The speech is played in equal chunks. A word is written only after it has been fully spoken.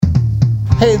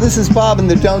Hey, this is Bob in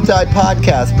the Don't Die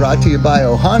podcast, brought to you by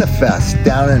Ohana Fest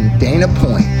down in Dana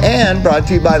Point, and brought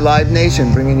to you by Live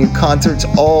Nation, bringing you concerts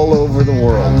all over the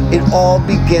world. It all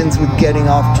begins with getting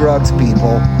off drugs,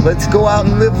 people. Let's go out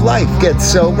and live life. Get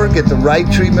sober, get the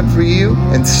right treatment for you,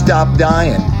 and stop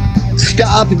dying.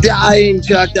 Stop dying,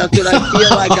 Chuck. That's what I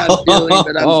feel like I'm doing.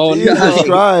 But I'm Jesus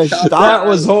Christ. That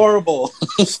was horrible.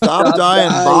 Stop dying,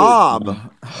 Bob.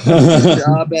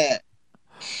 Stop it.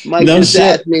 Mike just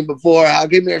asked me before, how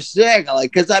come you're sick? I'm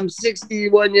like, because I'm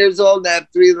 61 years old and I have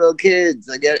 3 little kids.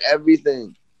 I get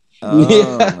everything.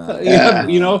 Yeah,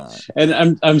 you know,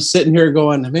 and I'm sitting here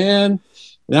going, man,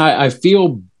 I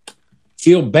feel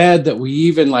bad that we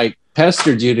even like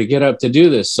pestered you to get up to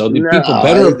do this. So the people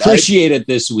better appreciate it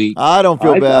this week. I don't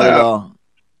feel bad at all.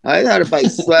 I thought if I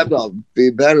slept, I'll be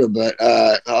better, but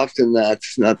often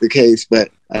that's not the case. But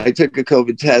I took a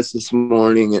COVID test this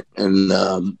morning, and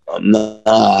I'm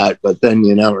not. But then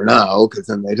you never know, because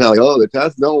then they tell you, "Oh, the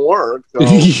test don't work." So,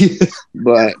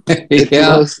 but it's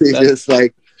mostly just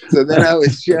like. So then I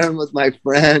was sharing with my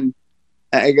friend.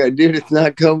 I go, "Dude, it's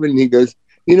not COVID." And he goes,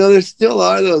 "You know, there still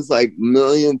are those like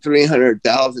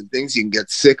 1,300,000 things you can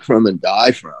get sick from and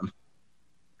die from."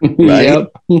 Right?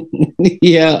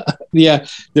 Yep. Yeah.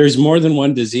 There's more than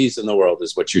one disease in the world,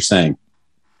 is what you're saying.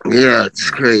 Yeah,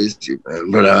 it's crazy, man.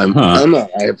 But I'm all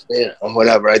right.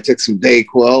 Whatever. I took some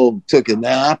Dayquil, took a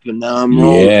nap, and now I'm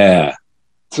rolling. Yeah.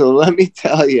 So let me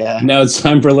tell you. Now it's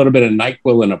time for a little bit of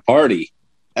NyQuil and a party.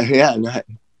 Yeah.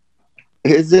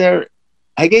 Is there?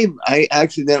 I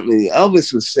accidentally.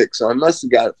 Elvis was sick, so I must have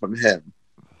got it from him.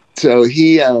 So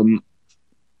he. It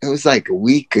was like a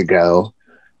week ago.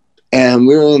 And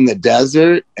we were in the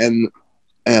desert, and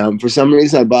for some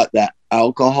reason I bought that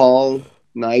alcohol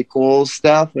NyQuil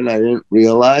stuff, and I didn't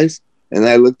realize. And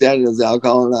I looked at it as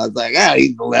alcohol, and I was like,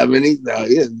 he's 11. He's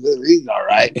all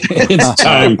right. It's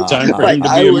time for him to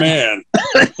be a man.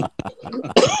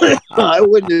 I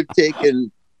wouldn't have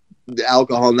taken the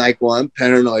alcohol NyQuil. I'm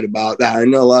paranoid about that. I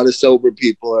know a lot of sober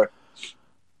people are.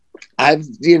 I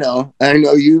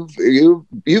know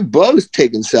you've both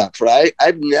taken stuff, right?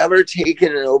 I've never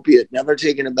taken an opiate, never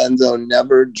taken a benzo,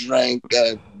 never drank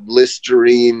a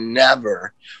Listerine,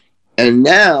 never. And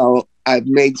now I've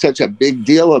made such a big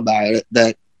deal about it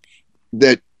that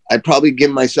I'd probably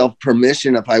give myself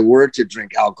permission if I were to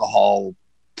drink alcohol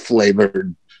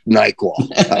flavored NyQuil.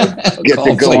 I'd get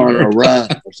to go on a run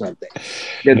or something.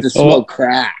 Get to smoke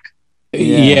crack.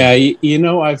 Yeah,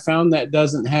 I found that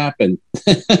doesn't happen.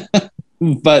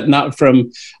 But not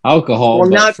from alcohol. Well,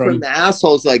 not from the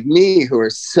assholes like me who are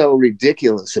so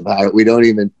ridiculous about it. We don't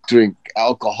even drink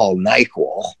alcohol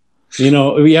NyQuil.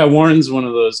 Warren's one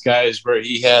of those guys where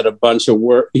he had a bunch of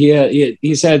work.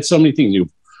 He's had so many things.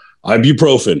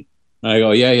 Ibuprofen. I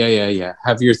go, yeah.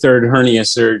 Have your third hernia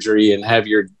surgery and have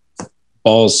your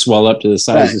balls swell up to the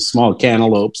size of small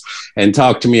cantaloupes and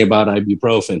talk to me about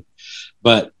ibuprofen.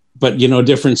 But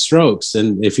different strokes.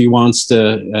 And if he wants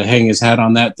to hang his hat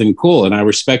on that, then cool. And I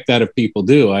respect that if people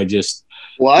do. I get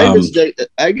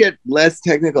less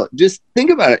technical. Just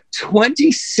think about it.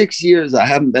 26 years I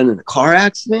haven't been in a car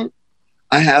accident.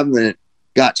 I haven't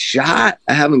got shot.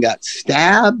 I haven't got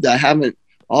stabbed.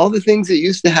 All the things that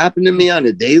used to happen to me on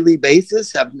a daily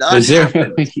basis have not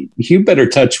happened. You better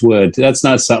touch wood. That's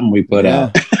not something we put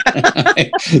out.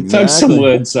 Touch some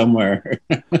wood somewhere.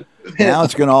 Now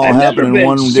it's going to all happen in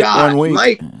one week.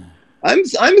 Mike, I'm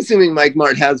assuming Mike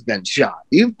Mart has been shot.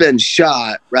 You've been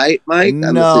shot, right, Mike?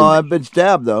 No, I've been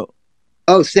stabbed, though.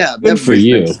 Oh, stabbed. Good for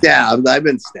you. Stabbed. I've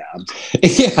been stabbed.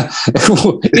 Yeah.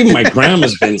 Even my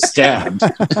grandma's been stabbed.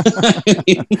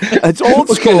 It's old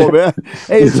school, man.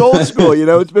 Hey, it's old school.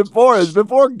 It's before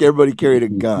everybody carried a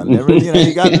gun.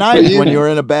 You got knifed when you were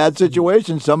in a bad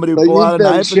situation. Somebody would pull out a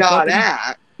knife.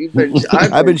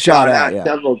 I've been shot at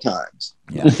several times.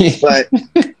 Yeah.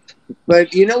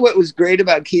 But you know what was great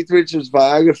about Keith Richards'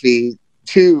 biography?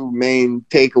 2 main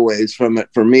takeaways from it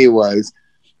for me was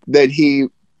that he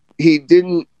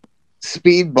didn't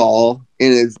speedball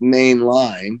in his main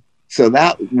line. So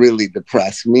that really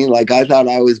depressed me. Like I thought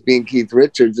I was being Keith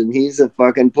Richards and he's a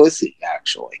fucking pussy,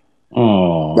 actually.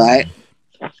 Oh. Right?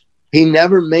 He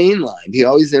never mainlined. He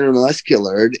always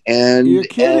intermusculared. And you're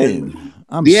kidding.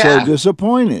 I'm so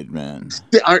disappointed, man.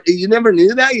 You never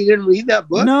knew that? You didn't read that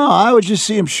book? No, I would just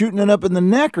see him shooting it up in the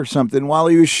neck or something while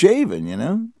he was shaving,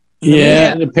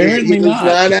 Yeah, apparently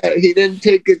not. He didn't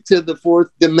take it to the 4th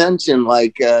dimension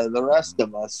like the rest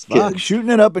of us. Fuck,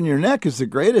 shooting it up in your neck is the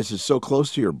greatest. It's so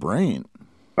close to your brain.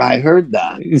 I heard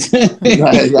that.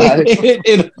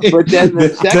 But then the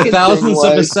thousands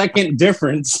of a second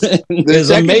difference is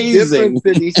amazing. Difference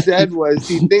that he said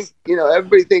was,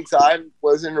 everybody thinks I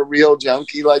wasn't a real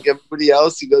junkie like everybody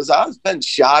else. He goes, I've been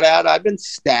shot at, I've been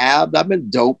stabbed, I've been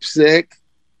dope sick,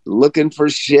 looking for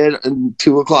shit at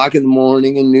 2:00 in the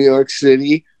morning in New York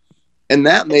City. And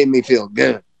that made me feel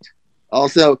good.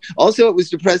 Also, it was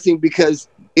depressing because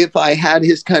if I had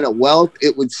his kind of wealth,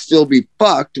 it would still be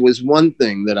fucked, was one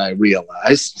thing that I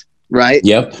realized, right?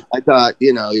 Yep. I thought,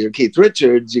 you're Keith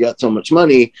Richards, you got so much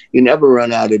money, you never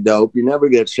run out of dope, you never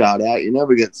get shot at, you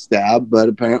never get stabbed, but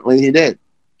apparently he did.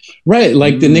 Right,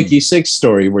 like the Nikki Sixx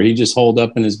story where he just holed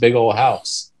up in his big old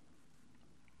house.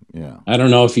 Yeah. I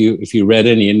don't know if you read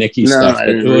any of Nikki's stuff, but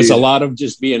it was a lot of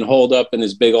just being holed up in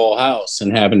his big old house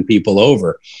and having people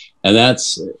over. And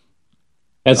that's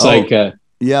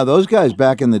yeah, those guys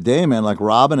back in the day, man, like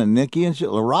Robin and Nikki and shit.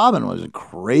 Robin was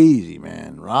crazy,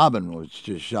 man. Robin was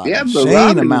just shot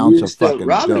insane amounts of fucking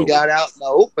Robin dope. got out in the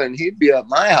open. He'd be at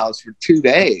my house for 2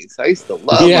 days. I used to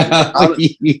love him.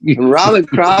 When Robin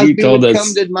Crosby would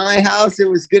come to my house, it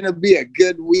was going to be a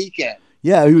good weekend.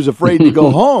 Yeah, he was afraid to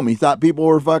go home. He thought people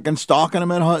were fucking stalking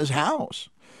him at his house.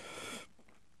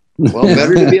 Well,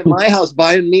 better to be at my house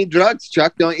buying me drugs,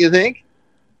 Chuck, don't you think?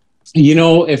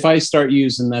 If I start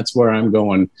using, that's where I'm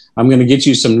going. I'm going to get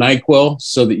you some NyQuil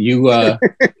so that you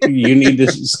you need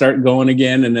to start going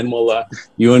again, and then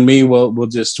you and me we'll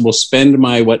spend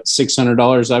my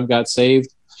 $600 I've got saved.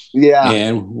 Yeah,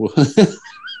 and we'll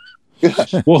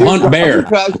hunt bear.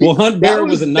 We'll hunt bear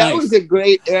with a knife. That was a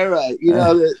great era.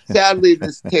 Sadly,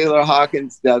 this Taylor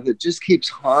Hawkins stuff, it just keeps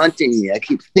haunting me. I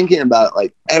keep thinking about it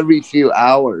like every few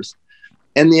hours,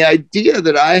 and the idea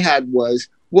that I had was,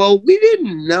 well, we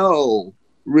didn't know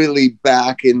really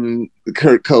back in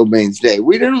Kurt Cobain's day.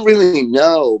 We didn't really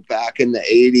know back in the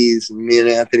 80s when me and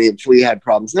Anthony and Flea had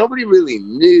problems. Nobody really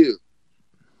knew.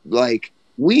 Like,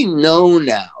 we know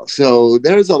now. So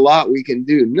there's a lot we can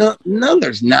do. No,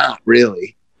 there's not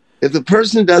really. If the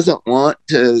person doesn't want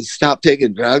to stop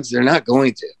taking drugs, they're not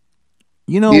going to.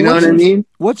 You know what I mean?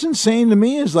 What's insane to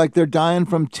me is like they're dying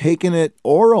from taking it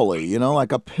orally,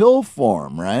 like a pill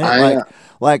form, right?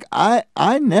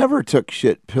 I never took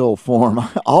shit pill form. I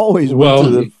always went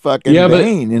to the fucking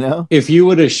vein, If you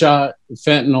would have shot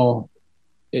fentanyl,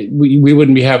 we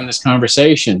wouldn't be having this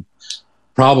conversation,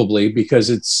 probably, because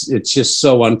it's just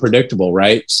so unpredictable,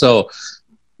 right? So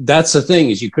that's the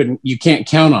thing, is you can't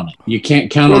count on it. You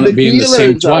can't count on it being the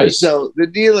same twice. So the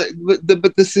dealer,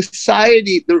 but the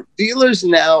society, the dealers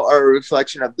now are a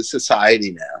reflection of the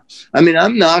society now. I mean,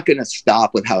 I'm not going to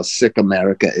stop with how sick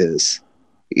America is.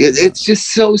 It's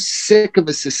just so sick of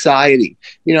a society.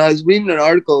 I was reading an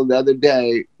article the other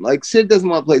day, like, Sid doesn't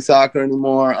want to play soccer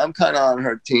anymore. I'm kind of on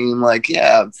her team. Like,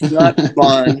 yeah, it's not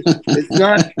fun. It's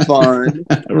not fun.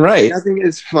 Right. Nothing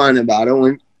is fun about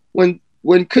it.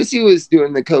 When Chrissy was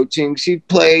doing the coaching, she'd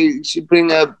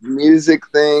bring a music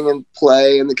thing and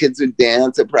play, and the kids would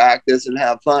dance at practice and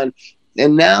have fun.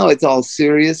 And now it's all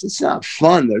serious. It's not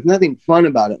fun. There's nothing fun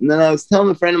about it. And then I was telling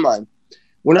a friend of mine,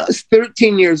 when I was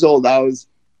 13 years old, I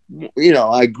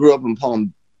grew up in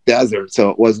Palm Desert, so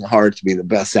it wasn't hard to be the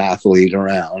best athlete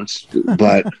around,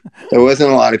 but there wasn't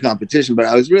a lot of competition. But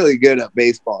I was really good at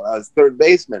baseball. I was third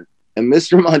baseman. And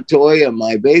Mr. Montoya,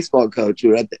 my baseball coach, we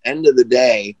were at the end of the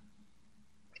day,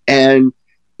 and,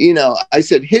 I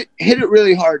said, hit it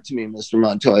really hard to me, Mr.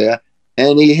 Montoya.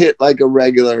 And he hit like a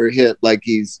regular hit, like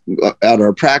he's at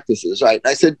our practices, right? And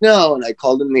I said, no. And I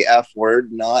called him the F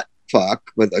word, not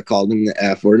fuck, but I called him the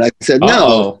F word. I said,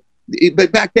 no.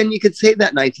 But back then you could say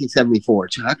that in 1974,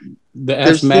 Chuck. The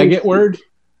F maggot word?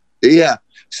 Yeah.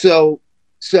 So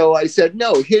I said,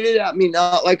 no, hit it at me,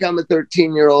 not like I'm a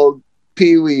 13-year-old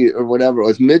peewee or whatever it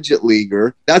was, midget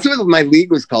leaguer. That's what my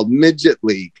league was called, midget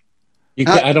league.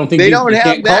 I don't think they don't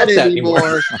have that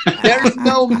anymore. There's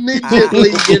no midget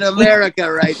league in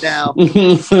America right now.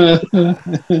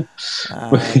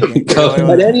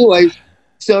 But anyways,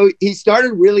 so he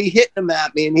started really hitting them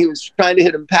at me, and he was trying to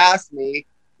hit them past me.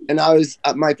 And I was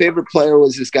my favorite player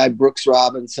was this guy Brooks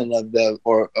Robinson of the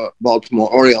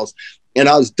Baltimore Orioles, and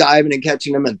I was diving and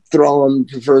catching him and throwing him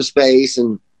to first base,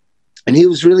 and he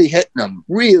was really hitting them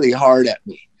really hard at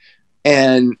me,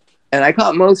 and I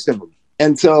caught most of them,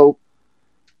 and so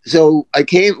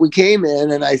we came in,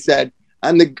 and I said,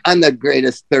 I'm the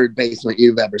greatest third baseman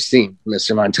you've ever seen,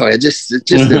 Mr. Montoya. Just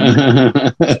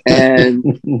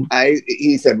and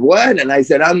he said, what? And I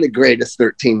said, I'm the greatest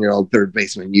 13-year-old third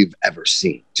baseman you've ever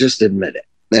seen. Just admit it.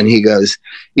 And he goes,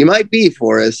 you might be,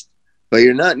 Forrest, but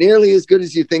you're not nearly as good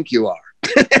as you think you are.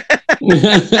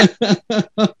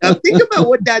 Now think about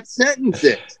what that sentence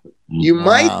is. You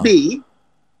might be,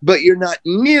 but you're not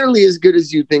nearly as good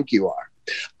as you think you are.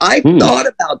 I thought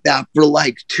about that for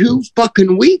like 2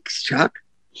 fucking weeks, Chuck.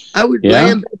 I would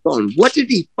lay in bed going, what did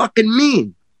he fucking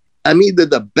mean? I'm either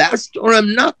the best or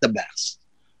I'm not the best,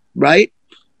 right?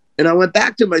 And I went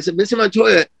back to him. I said, Mr.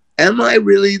 Montoya, am I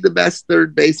really the best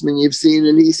third baseman you've seen?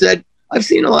 And he said, I've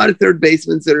seen a lot of third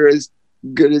basemen that are as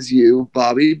good as you,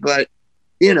 Bobby, but,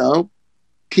 you know,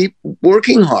 keep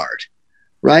working hard,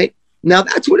 right? Now,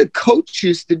 that's what a coach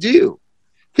used to do.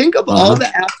 Think of all the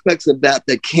aspects of that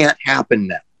can't happen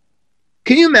now.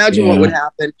 Can you imagine what would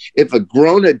happen if a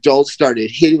grown adult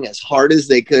started hitting as hard as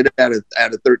they could at a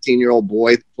 13-year-old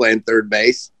boy playing third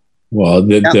base? Well,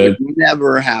 that would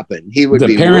never happen. He would.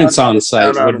 The parents on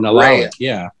site wouldn't allow it.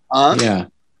 Yeah, yeah.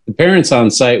 The parents on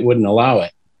site wouldn't allow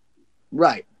it.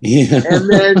 Right. Yeah.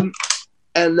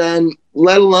 And then,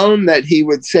 let alone that he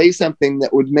would say something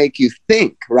that would make you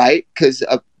think, right? Because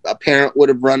a parent would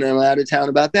have run him out of town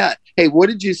about that. Hey, what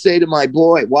did you say to my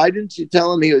boy? Why didn't you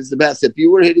tell him he was the best? If you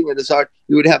were hitting it as hard,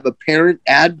 you would have a parent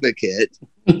advocate,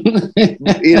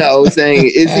 you know, saying,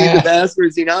 is he the best or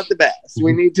is he not the best?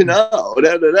 We need to know.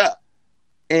 Da, da, da.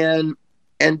 And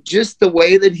just the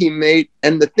way that he made,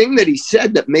 and the thing that he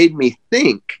said that made me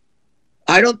think,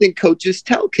 I don't think coaches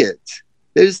tell kids.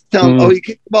 They just tell them, oh, you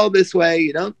kick the ball this way,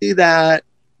 you don't do that,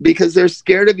 because they're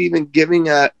scared of even giving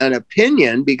an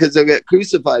opinion because they'll get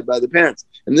crucified by the parents.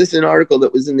 And this is an article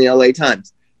that was in the LA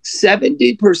Times.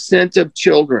 70% of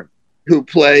children who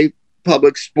play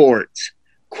public sports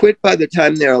quit by the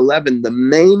time they're 11. The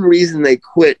main reason they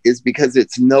quit is because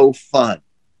it's no fun.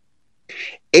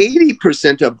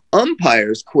 80% of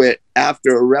umpires quit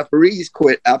after referees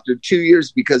quit after 2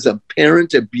 years because of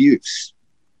parent abuse.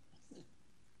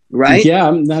 Right? Yeah,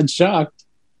 I'm not shocked.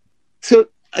 So,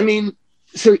 I mean,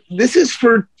 this is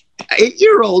for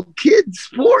 8-year-old kids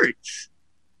sports.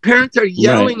 Parents are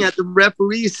yelling at the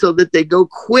referees so that they go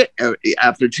quit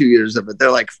after 2 years of it.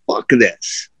 They're like, fuck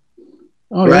this.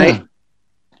 Oh, right?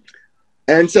 Yeah.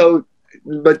 And so,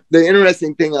 but the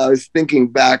interesting thing, I was thinking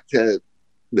back to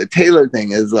the Taylor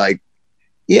thing is like,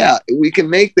 yeah, we can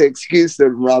make the excuse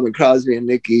that Robin Crosby and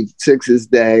Nikki Sixx's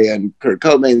day and Kurt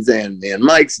Cobain's day and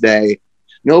Mike's day,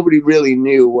 nobody really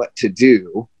knew what to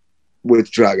do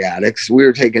with drug addicts. We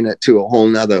were taking it to a whole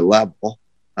nother level.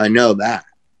 I know that.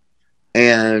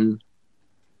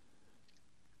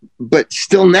 But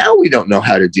still now we don't know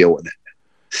how to deal with it.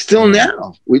 Still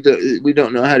now we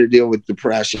don't know how to deal with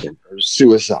depression or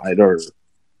suicide or,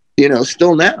 you know,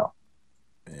 still now.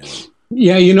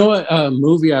 Yeah, you know what? A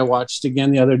movie I watched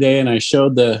again the other day, and I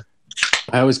showed I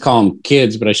always call them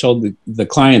kids, but I showed the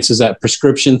clients, is that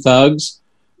Prescription Thugs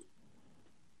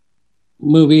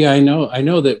movie. I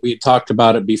know that we talked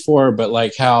about it before, but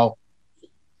like how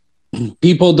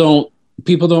people don't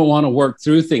want to work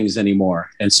through things anymore.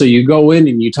 And so you go in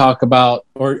and you talk about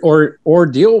or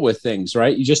deal with things,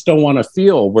 right? You just don't want to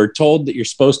feel. We're told that you're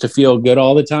supposed to feel good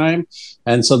all the time.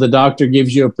 And so the doctor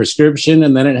gives you a prescription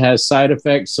and then it has side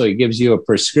effects. So he gives you a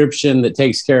prescription that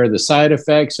takes care of the side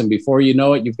effects. And before you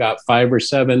know it, you've got 5 or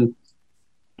 7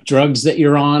 drugs that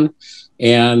you're on,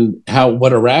 and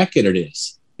what a racket it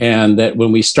is. And that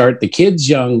when we start the kids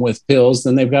young with pills,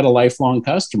 then they've got a lifelong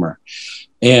customer.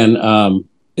 And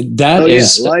that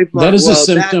is a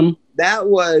symptom.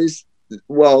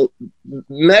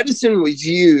 Medicine was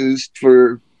used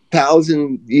for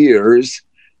 1,000 years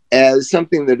as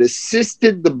something that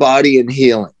assisted the body in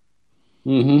healing.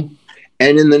 Mm-hmm.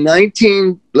 And in the late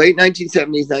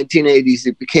 1970s, 1980s,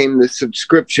 it became the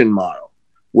subscription model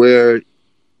where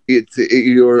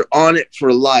you're on it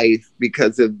for life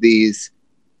because of these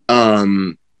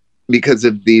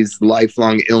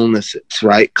lifelong illnesses,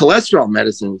 right? Cholesterol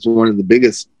medicine is one of the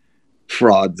biggest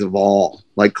frauds of all.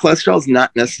 Like, cholesterol is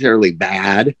not necessarily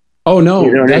bad. Oh no,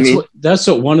 you know that's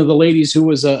what one of the ladies who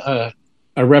was a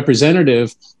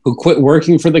representative who quit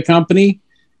working for the company,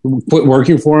 who quit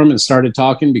working for him and started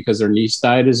talking because their niece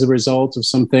died as a result of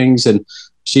some things. And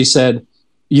she said,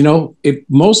 you know,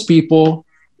 most people,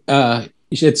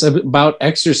 it's about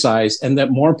exercise, and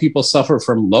that more people suffer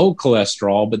from low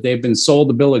cholesterol, but they've been sold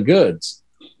a bill of goods,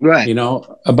 right? You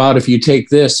know, about if you take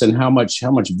this and how much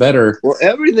better. Well,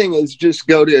 everything is just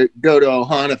go to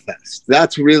Ohana Fest.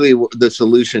 That's really the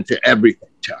solution to everything,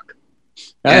 Chuck.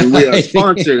 And we are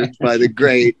sponsored by the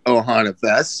great Ohana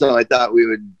Fest, so I thought we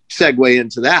would segue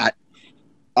into that.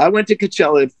 I went to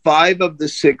Coachella 5 of the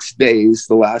 6 days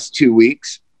the last 2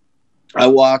 weeks. I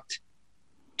walked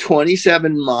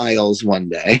 27 miles one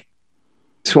day,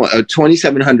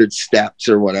 2,700 steps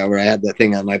or whatever. I had that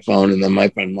thing on my phone, and then my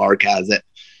friend Mark has it.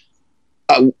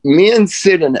 Me and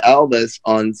Sid and Elvis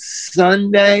on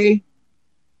Sunday,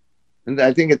 and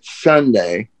I think it's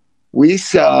Sunday, we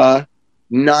saw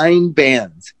 9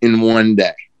 bands in one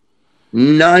day.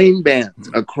 9 bands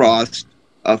across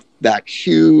that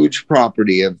huge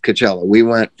property of Coachella. We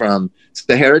went from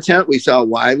Sahara Tent. We saw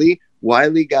Wiley.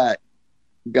 Wiley got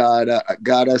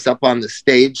us up on the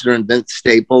stage during Vince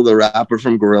Staple, the rapper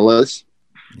from Gorillaz.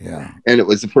 Yeah. And it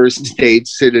was the first stage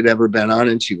Sid had ever been on,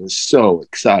 and she was so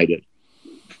excited.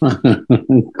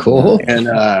 Cool.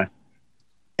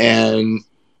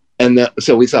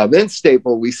 So we saw Vince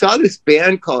Staple. We saw this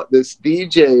band called this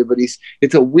DJ, but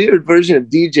it's a weird version of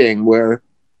DJing where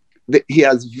he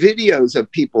has videos of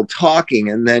people talking,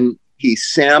 and then he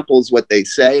samples what they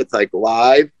say. It's like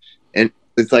live, and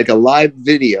it's like a live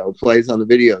video plays on the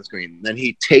video screen. Then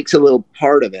he takes a little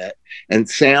part of it and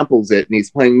samples it, and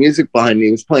he's playing music behind me.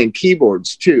 He was playing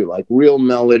keyboards too, like real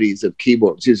melodies of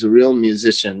keyboards. He's a real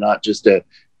musician, not just a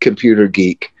computer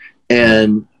geek.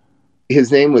 And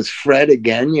his name was Fred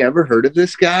Again. You ever heard of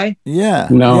this guy? Yeah.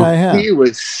 No. Yeah, I have. He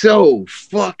was so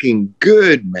fucking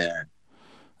good, man.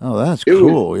 Oh, that's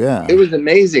cool. Yeah. It was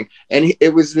amazing. And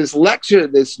it was this lecture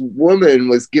this woman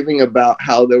was giving about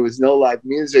how there was no live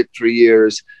music for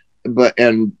years,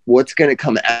 and what's going to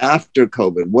come after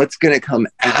COVID? What's going to come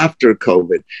after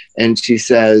COVID? And she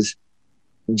says,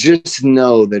 just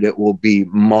know that it will be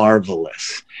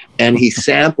marvelous. And he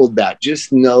sampled that.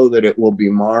 Just know that it will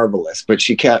be marvelous. But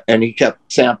he kept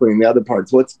sampling the other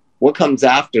parts. What comes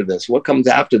after this? What comes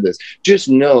after this? Just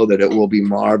know that it will be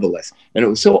marvelous. And it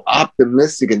was so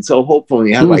optimistic and so hopeful. And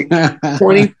you had like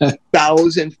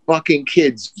 20,000 fucking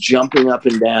kids jumping up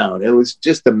and down. It was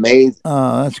just amazing.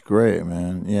 Oh, that's great,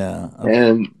 man. Yeah.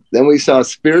 And then we saw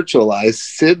Spiritualized.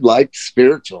 Sid liked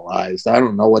Spiritualized. I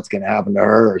don't know what's going to happen to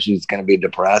her. She's going to be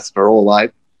depressed her whole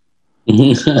life.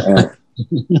 So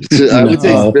I would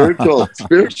say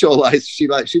Spiritualized. She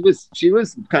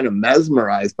was kind of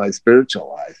mesmerized by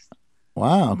Spiritualized.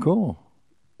 Wow, cool.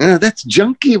 That's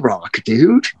junkie rock,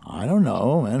 dude. I don't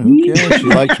know, man. Who cares? She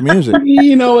likes music.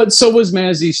 You know what? So was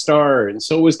Mazzy Star, and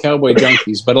so was Cowboy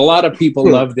Junkies. But a lot of people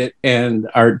loved it and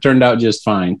turned out just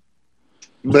fine.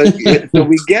 But so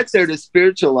we get there to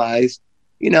Spiritualized.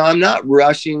 I'm not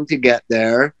rushing to get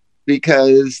there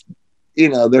because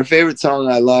their favorite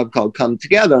song I love called Come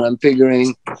Together. I'm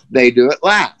figuring they do it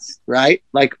last, right?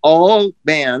 Like all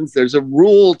bands, there's a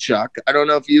rule, Chuck. I don't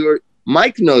know if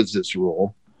Mike knows this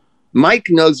rule. Tex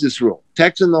and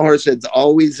the Horseheads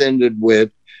always ended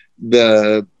with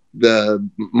the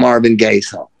Marvin Gaye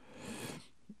song.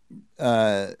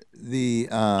 Ain't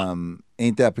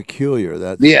That Peculiar?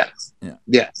 That's yes. Yeah.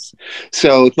 Yes.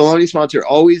 So Thelonious Monster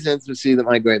always ends with See That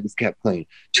My Grave Is Kept Clean.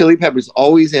 Chili Peppers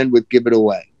always end with Give It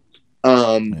Away.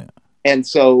 And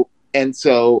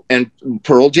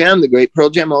Pearl Jam, the great Pearl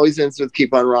Jam, always ends with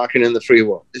Keep on Rockin' in the Free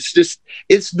World.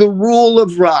 It's the rule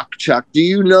of rock, Chuck. Do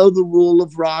you know the rule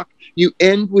of rock? You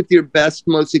end with your best,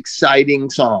 most exciting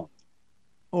song.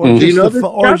 Or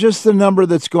just the number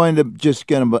that's going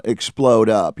to explode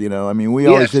up. We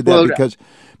always did that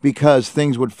because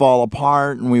things would fall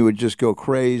apart and we would just go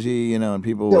crazy, and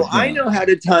people. So I know how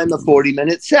to time a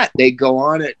 40-minute set. They go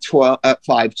on at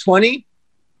 5:20.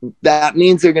 That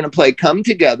means they're going to play Come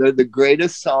Together, the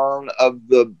greatest song of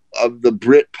the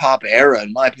Brit pop era,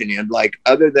 in my opinion. Like,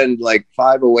 other than like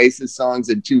 5 Oasis songs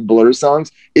and 2 Blur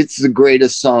songs, it's the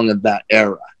greatest song of that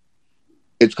era.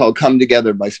 It's called Come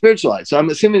Together by Spiritualized. So I'm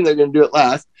assuming they're going to do it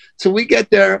last. So we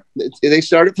get there. They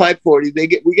start at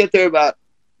 5:40. We get there about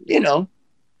 6:10,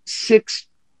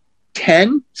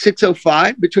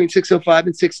 6:05, between 6:05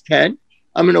 and 6:10.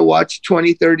 I'm going to watch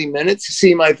 20, 30 minutes,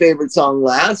 see my favorite song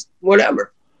last,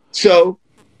 whatever. So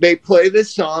they play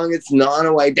this song. It's gnawing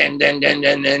away, den, den, den,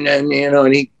 den, den, den,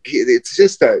 and it's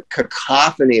just a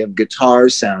cacophony of guitar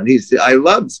sound. I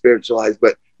love Spiritualized,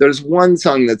 but there's one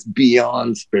song that's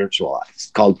beyond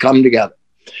Spiritualized called Come Together.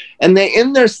 And they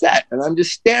end their set, and I'm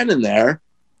just standing there.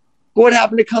 What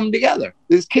happened to Come Together?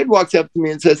 This kid walks up to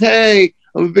me and says, "Hey,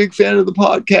 I'm a big fan of the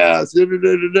podcast." Da, da,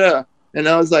 da, da, da. And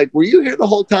I was like, "Were you here the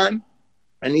whole time?"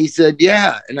 And he said,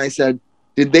 "Yeah." And I said,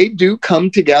 "Did they do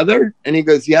Come Together?" And he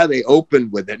goes, "Yeah, they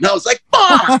opened with it." And I was like,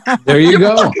 "Fuck!" There you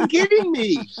go. You're fucking kidding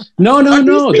me. No. Are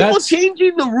these people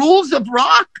changing the rules of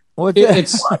rock?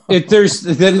 There's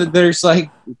like,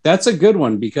 that's a good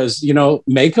one because,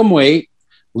 make them wait,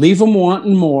 leave them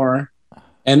wanting more,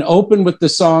 and open with the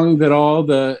song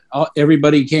that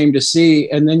everybody came to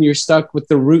see. And then you're stuck with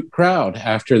the root crowd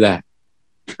after that.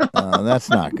 That's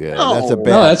not good. No.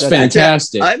 That's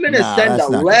fantastic. I'm going to send a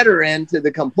letter into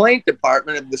the complaint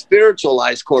department of the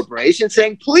Spiritualized Corporation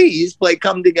saying, please play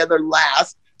Come Together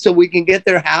last so we can get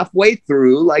there halfway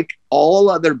through like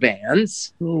all other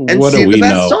bands and see the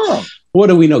best song. What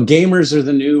do we know? Gamers are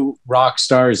the new rock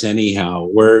stars anyhow.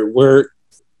 We're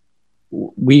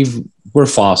we're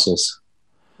fossils.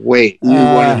 Wait, you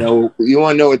want to know? You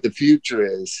want to know what the future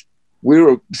is?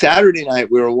 Saturday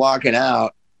night. We were walking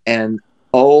out, and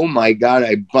oh my God,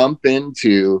 I bump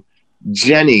into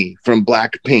Jenny from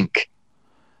Blackpink.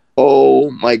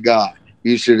 Oh my God,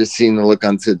 you should have seen the look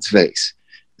on Sid's face.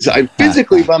 So I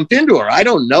physically bumped into her. I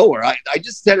don't know her. I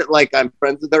just said it like I'm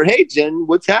friends with her. Hey, Jen,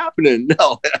 what's happening?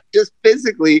 No, just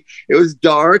physically. It was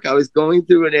dark. I was going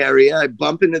through an area. I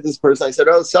bump into this person. I said,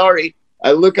 oh, sorry.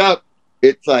 I look up.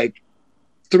 It's like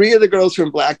 3 of the girls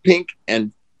from Blackpink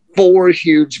and 4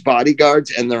 huge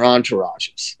bodyguards and their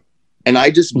entourages. And I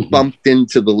just bumped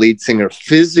into the lead singer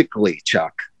physically,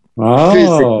 Chuck. Oh.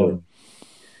 Physically.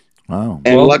 Wow.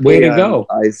 And well, luckily, way to go.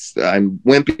 I'm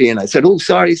wimpy, and I said, oh,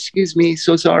 sorry, excuse me,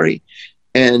 so sorry.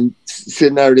 And Sid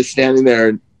and I were just standing there,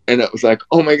 and it was like,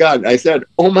 oh my God. And I said,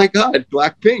 oh my God,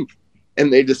 Blackpink.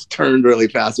 And they just turned really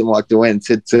fast and walked away. And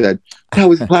Sid said, that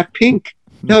was Blackpink.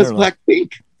 That was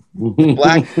Blackpink.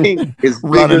 Blackpink is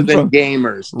bigger than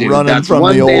gamers, dude. That's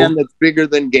one band that's bigger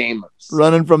than gamers.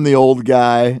 Running from the old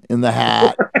guy in the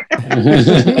hat.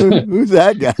 Who's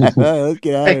that guy? Let's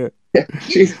get out of here.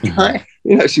 She's tiny.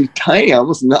 She's tiny. I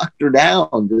almost knocked her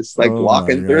down, just like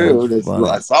walking through.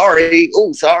 Sorry.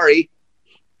 Oh, sorry.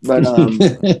 But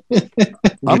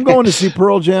I'm going to see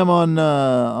Pearl Jam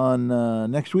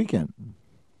on next weekend.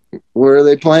 Where are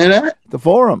they playing at? The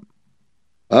Forum.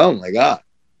 Oh my God.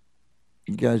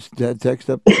 You guys text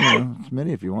up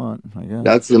Smitty if you want. I guess.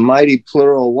 That's the Mighty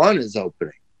Plural One is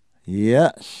opening.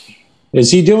 Yes.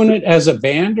 Is he doing it as a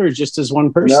band or just as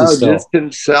one person? No, still? just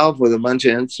himself with a bunch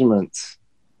of instruments.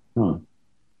 Huh.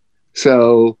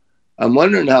 So I'm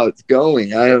wondering how it's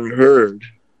going. I haven't heard.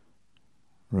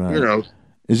 Right.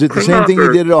 Is it the same thing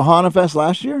you did at Ohana Fest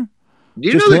last year? Do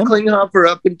you know that Klinghoffer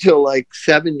up until like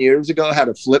 7 years ago had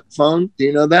a flip phone? Do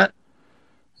you know that?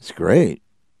 It's great.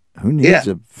 Who needs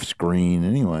a screen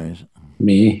anyways?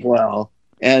 Me. Well,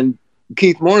 and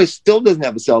Keith Morris still doesn't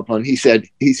have a cell phone. He said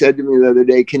to me the other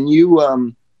day, can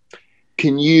you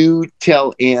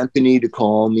tell Anthony to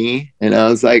call me? And I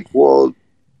was like, well,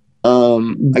 I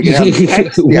can have him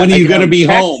text you. When are you going to be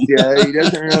home? Yeah, he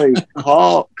doesn't really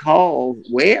call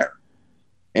where.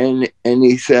 And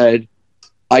he said,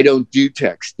 I don't do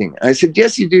texting. I said,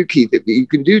 yes, you do, Keith. You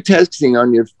can do texting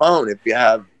on your phone if you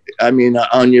have, not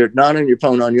on your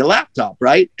phone, on your laptop,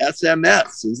 right?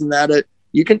 SMS. Isn't that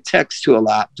you can text to a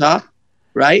laptop,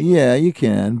 right? Yeah, you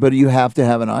can, but you have to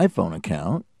have an iPhone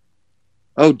account.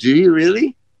 Oh, do you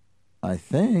really? I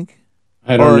think.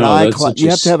 I don't know. You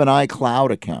have to have an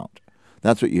iCloud account.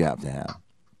 That's what you have to have.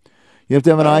 You have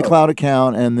to have an iCloud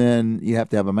account, and then you have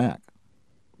to have a Mac.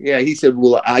 Yeah, he said,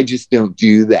 well, I just don't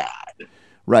do that.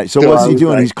 Right. So what's he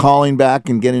doing? He's calling back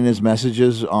and getting his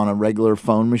messages on a regular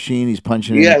phone machine. He's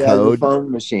punching in the code. Yeah, a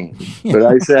phone machine. But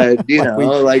I said,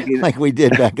 like we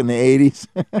did back in the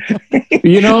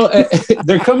 80s.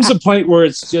 There comes a point where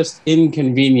it's just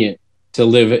inconvenient to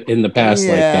live in the past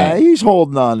like that. Yeah, he's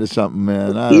holding on to something,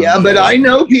 man. But I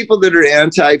know people that are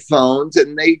anti-phones,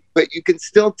 but you can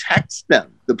still text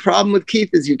them. The problem with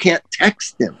Keith is you can't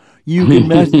text him.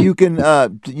 You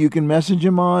can message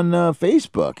him on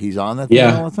Facebook. He's on that thing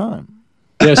all the time.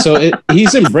 Yeah, so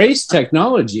he's embraced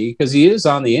technology because he is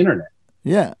on the internet.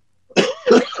 Yeah.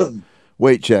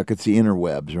 Wait, Chuck, it's the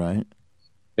interwebs, right?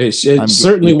 It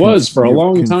certainly was for a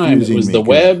long time. It was the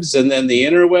webs and then the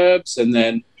interwebs, and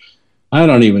then I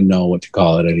don't even know what to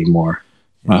call it anymore.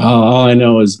 All I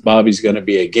know is Bobby's going to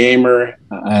be a gamer.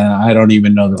 I don't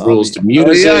even know the rules to music.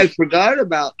 Oh, yeah, I forgot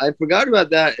about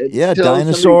that.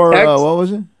 Dinosaur. What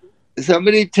was it?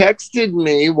 Somebody texted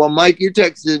me. Well, Mike, you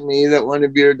texted me that one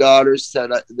of your daughters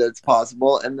said that's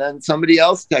possible, and then somebody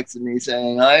else texted me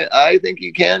saying, "I think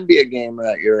you can be a gamer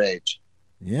at your age."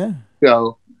 Yeah.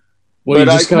 So, you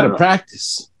just got to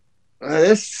practice.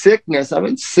 This sickness. I've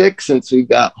been sick since we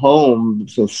got home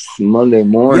since Monday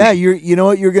morning. Yeah, you know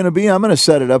what you're going to be? I'm going to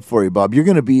set it up for you, Bob. Your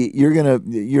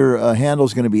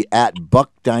handle's going to be at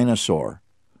Buck Dinosaur.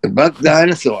 Buck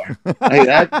Dinosaur.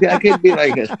 that could be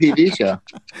like a TV show.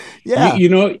 Yeah.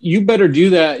 You better do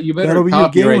that. You better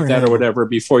copyright that or whatever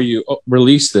before you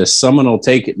release this. Someone will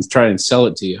take it and try and sell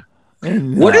it to you.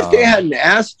 No. What if they had an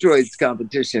asteroids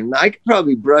competition? I could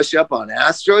probably brush up on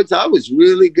asteroids. I was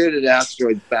really good at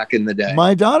asteroids back in the day.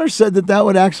 My daughter said that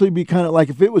would actually be kind of like,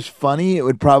 if it was funny, it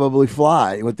would probably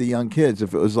fly with the young kids.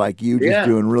 If it was like you just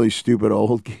doing really stupid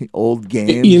old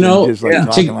games,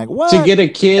 talking like what to get a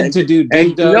kid to do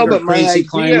Dig Dug or Crazy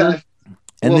Climber.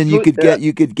 And then you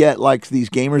could get like these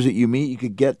gamers that you meet, you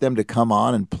could get them to come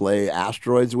on and play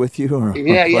asteroids with you. Or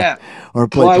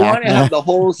play I want to have the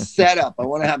whole setup. I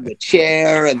want to have the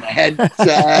chair and the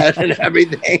headset and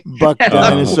everything. Buck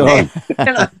Dinosaur.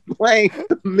 And I'm playing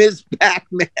Ms.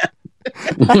 Pac-Man.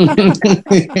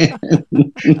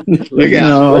 Look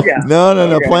No. out. No.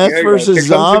 Okay, Plants here vs. goes. Here comes the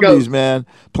Zombies, ghost. man.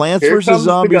 Plants Here vs. comes the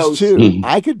Zombies ghost. too.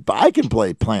 I can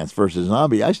play Plants vs.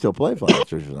 Zombie. I still play Plants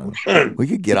vs. Zombie. We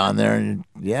could get on there and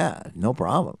no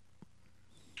problem.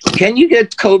 Can you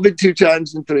get COVID 2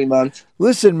 times in 3 months?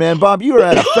 Listen, man, Bob, you were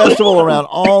at a festival around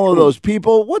all of those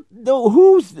people. What? No,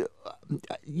 who's?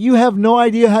 You have no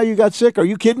idea how you got sick. Are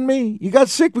you kidding me? You got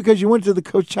sick because you went to the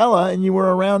Coachella and you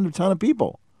were around a ton of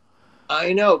people.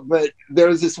 I know, but there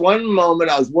was this one moment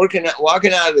I was walking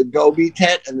out of the Gobi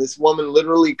tent, and this woman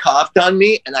literally coughed on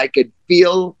me, and I could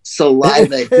feel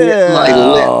saliva hit my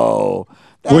lip.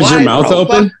 Was your mouth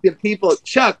open? The people,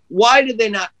 Chuck, why did they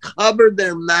not cover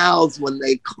their mouths when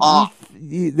they cough?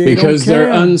 Because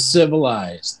they're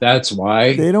uncivilized. That's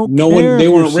why. They don't. They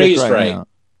weren't raised right. Now.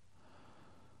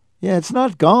 Yeah, it's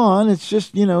not gone. It's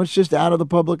just it's just out of the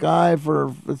public eye.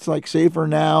 It's like safer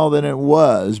now than it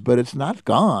was, but it's not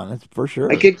gone. It's for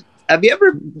sure. Have you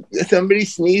ever somebody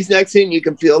sneeze next to you and you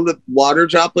can feel the water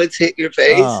droplets hit your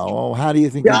face? Oh, well, how do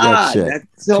you think you got sick?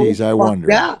 That's so Jeez, I wonder.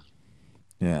 Yeah.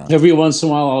 Every once in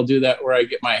a while, I'll do that where I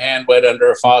get my hand wet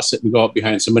under a faucet and go up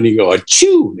behind somebody and go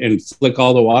achoo and flick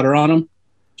all the water on them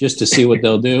just to see what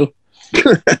they'll do.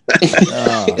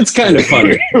 It's kind of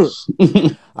funny.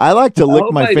 I like to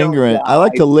lick my finger in. I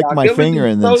like to lick my finger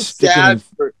and then stick it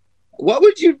in. What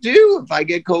would you do if I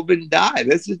get COVID and die?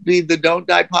 This would be the Don't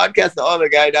Die podcast. Oh, the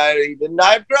guy died. He didn't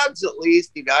die of drugs, at least.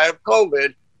 He died of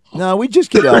COVID. No, we just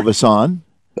get Elvis on.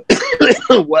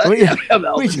 What? We just have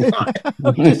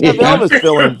Elvis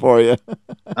fill in for you.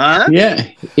 Huh? Yeah,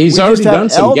 he's already done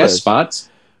some guest spots.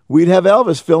 We'd have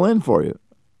Elvis fill in for you.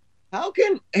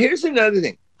 Here's another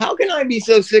thing. How can I be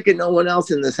so sick and no one else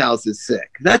in this house is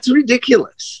sick? That's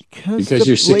ridiculous. Because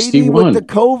you're 61. With the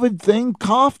COVID thing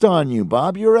coughed on you,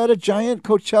 Bob. You were at a giant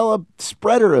Coachella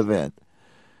spreader event.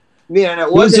 Yeah, and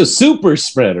it was a super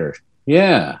spreader.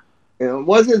 Yeah. It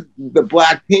wasn't the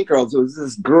Blackpink girls. It was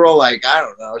this girl, I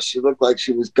don't know. She looked like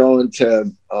she was going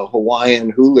to a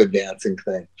Hawaiian hula dancing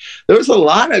thing. There was a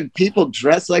lot of people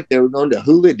dressed like they were going to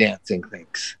hula dancing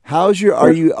things. Are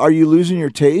you losing your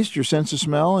taste, your sense of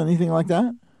smell, anything like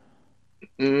that?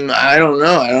 I don't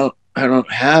know. I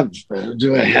don't have.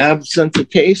 Do I have sense of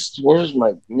taste? Where's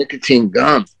my nicotine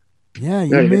gum? Yeah,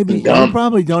 you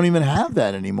probably don't even have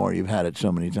that anymore. You've had it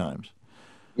so many times.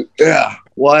 Yeah.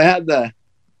 Well, I had the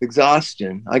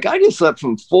exhaustion. I just slept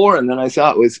from 4, and then I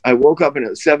woke up and it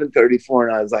was 7:34,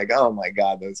 and I was like, oh my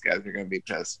God, those guys are going to be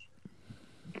pissed.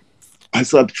 I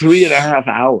slept 3.5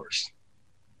 hours.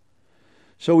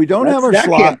 So we don't have our slot.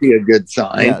 That can't be a good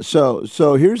sign. Yeah. So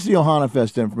here's the Ohana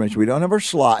Fest information. We don't have our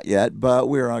slot yet, but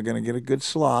we're going to get a good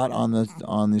slot on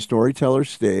the storyteller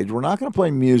stage. We're not going to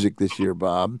play music this year,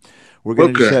 Bob. We're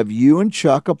going to just have you and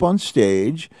Chuck up on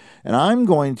stage, and I'm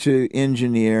going to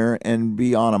engineer and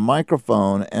be on a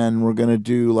microphone, and we're going to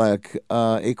do like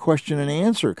a question and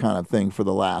answer kind of thing for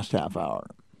the last half hour.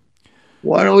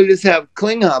 Why don't we just have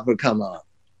Klinghoffer come on?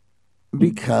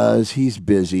 Because he's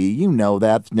busy.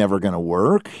 That's never going to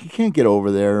work. He can't get over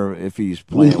there if he's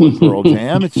playing with Pearl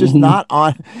Jam. It's just not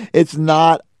on. It's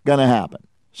not going to happen.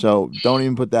 So don't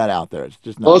even put that out there. It's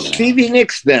just not. Well, Stevie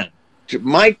Nicks then.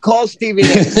 Mike, call Stevie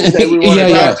Nicks and say we want to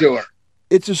talk to her.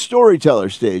 It's a storyteller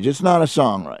stage. It's not a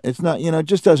songwriter. It's not. It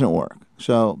just doesn't work.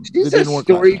 So she's a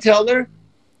storyteller.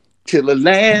 Till the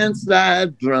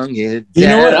landslide brung it down. You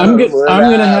know what?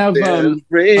 I'm gonna have. So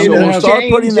we'll start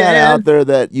putting that out there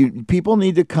that people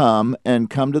need to come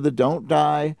to the Don't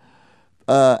Die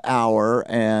hour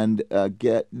and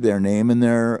get their name and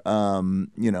their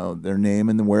their name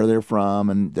and where they're from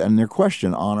and their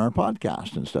question on our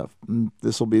podcast and stuff.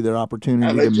 This will be their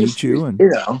opportunity to meet you and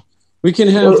we can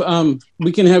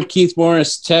have Keith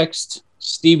Morris text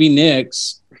Stevie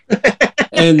Nicks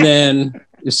and then.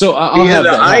 So I'll have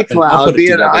an iCloud.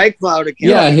 Be an iCloud account.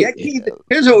 Yeah.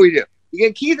 Here's what we do: you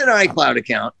get Keith an iCloud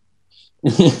account,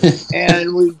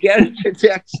 and we get it to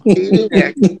text Stevie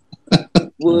Nicks.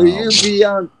 Will you be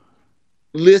on?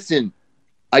 Listen,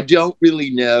 I don't really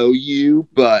know you,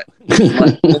 but my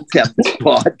friends have this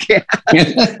podcast.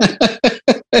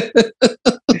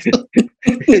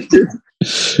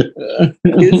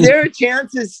 Is there a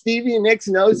chance that Stevie Nicks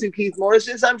knows who Keith Morris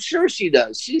is? I'm sure she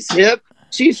does. She's hip.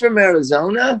 She's from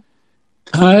Arizona.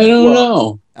 I don't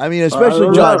know. I mean,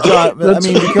 especially Josh. I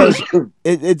mean, because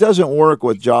it doesn't work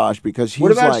with Josh because he's.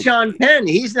 What about Sean Penn?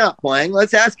 He's not playing.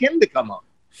 Let's ask him to come on.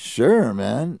 Sure,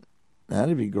 man.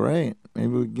 That'd be great. Maybe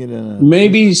we get in a.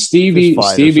 Maybe Stevie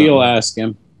will ask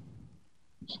him.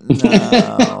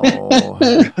 No.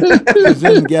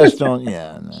 Then guests don't.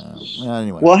 Yeah. No.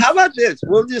 Anyway. Well, how about this?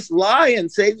 We'll just lie and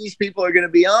say these people are going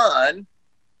to be on.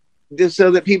 just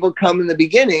so that people come in the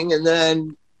beginning, and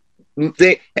then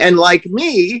like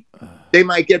me, they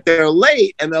might get there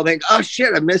late and they'll think, oh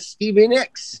shit, I missed Stevie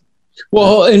Nicks.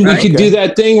 Well, and we could do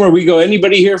that thing where we go,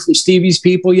 anybody here from Stevie's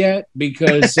People yet?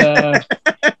 Because,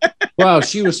 wow,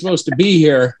 she was supposed to be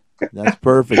here. That's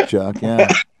perfect, Chuck.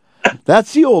 Yeah.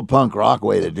 That's the old punk rock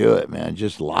way to do it, man.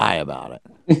 Just lie about it.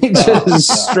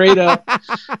 Just straight up.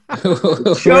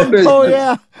 Show business. Oh,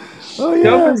 yeah. Oh, yeah.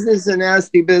 Show business is a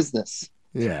nasty business.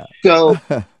 Yeah. So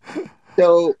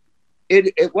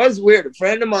it was weird. A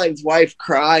friend of mine's wife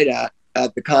cried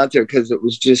at the concert because it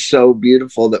was just so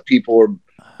beautiful that people were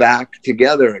back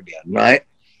together again, right?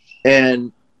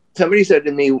 And somebody said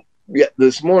to me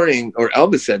this morning, or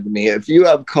Elvis said to me, if you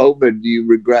have COVID, do you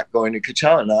regret going to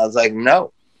Coachella? And I was like,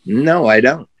 no, I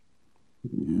don't.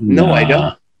 No, I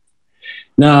don't.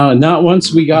 No, not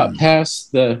once we got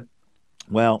past the...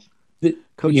 Well,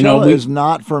 Coachella is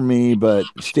not for me, but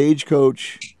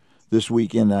Stagecoach this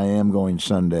weekend, I am going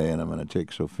Sunday, and I'm going to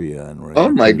take Sophia. And oh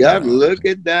my God, look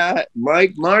at that.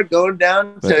 Mark going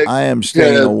down to I am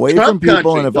staying away from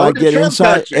people, and if I get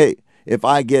inside, if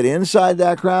I get inside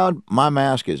that crowd, my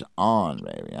mask is on,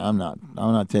 baby. I'm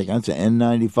not taking, it's an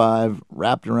N95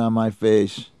 wrapped around my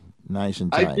face, nice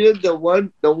and tight. I did the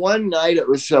one night it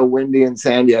was so windy and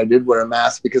sandy, I did wear a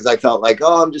mask because I felt like,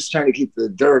 I'm just trying to keep the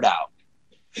dirt out.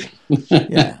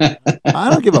 Yeah. I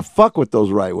don't give a fuck what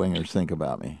those right-wingers think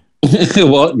about me.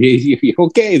 Well,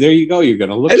 okay, there you go. You're going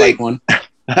to look like one.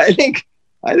 I think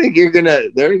they're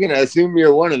gonna assume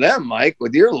you're one of them, Mike,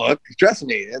 with your look. Trust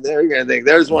me, they're gonna think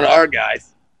there's one of our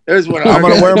guys. There's one of our guys. I'm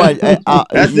gonna wear my.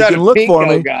 That's you can look for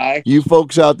me, guy. You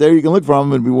folks out there, you can look for me. I'm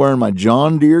gonna be wearing my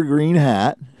John Deere green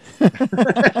hat,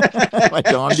 my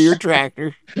John Deere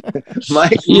tractor.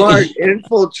 Mark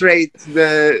infiltrates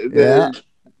the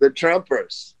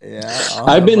Trumpers. Yeah,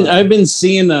 I've been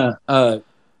seeing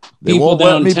they won't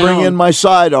let me bring in my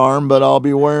sidearm, but I'll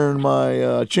be wearing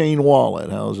my chain wallet.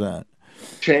 How's that?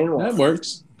 Chain wallet. That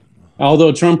works.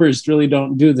 Although Trumpers really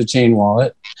don't do the chain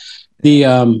wallet. I've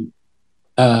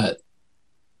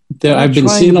been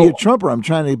seeing a Trumper. I'm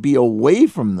trying to be away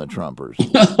from the Trumpers.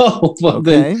 Oh, well,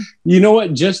 okay. Then, you know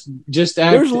what? Just act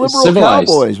There's liberal civilized.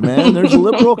 Cowboys, man. There's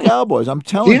liberal cowboys. I'm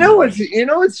telling you. You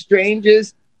know what's strange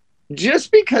is,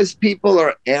 just because people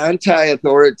are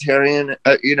anti-authoritarian,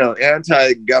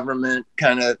 anti-government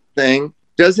kind of thing,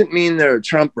 doesn't mean they're a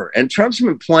Trumper. And Trump's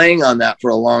been playing on that for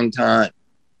a long time.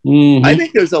 Mm-hmm. I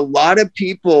think there's a lot of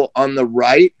people on the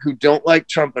right who don't like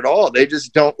Trump at all. They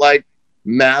just don't like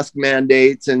mask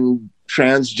mandates and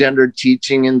transgender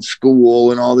teaching in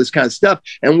school and all this kind of stuff.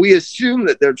 And we assume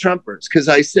that they're Trumpers. Because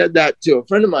I said that to a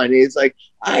friend of mine. He's like,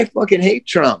 I fucking hate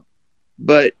Trump.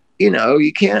 But,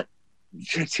 you can't,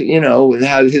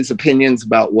 have his opinions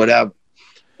about whatever.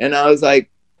 And I was like,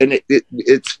 and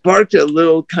it sparked a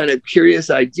little kind of curious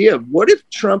idea of what if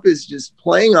Trump is just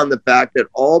playing on the fact that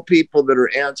all people that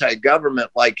are anti-government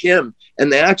like him,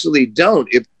 and they actually don't.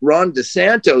 If Ron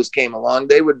DeSantis came along,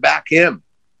 they would back him.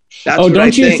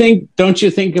 Don't you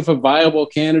think if a viable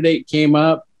candidate came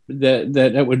up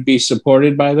that it would be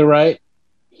supported by the right?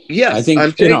 Yes,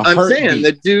 I'm saying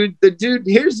the dude.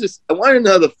 Here's this. I want to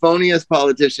know the phoniest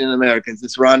politician in America is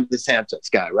this Ron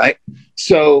DeSantis guy, right?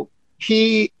 So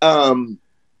he's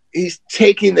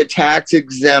taking the tax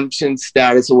exemption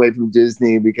status away from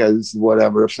Disney because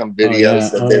whatever, some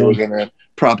videos that they were going to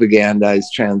propagandize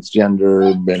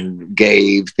transgender and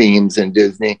gay themes in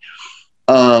Disney.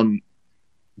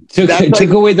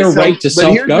 Took away their right to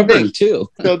self-govern too.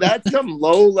 So that's some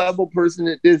low-level person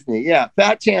at Disney. Yeah,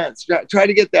 fat chance. Try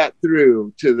to get that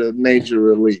through to the major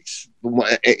release.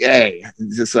 Hey,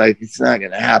 it's just like it's not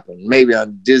going to happen. Maybe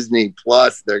on Disney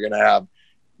Plus they're going to have,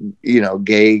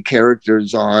 gay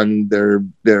characters on their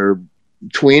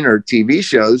tweener TV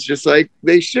shows, just like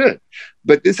they should.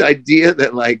 But this idea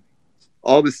that like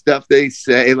all the stuff they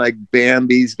say, like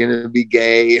Bambi's gonna be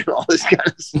gay and all this kind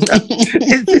of stuff.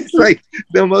 It's just like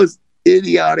the most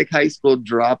idiotic high school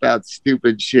dropout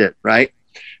stupid shit, right?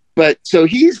 But so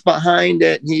he's behind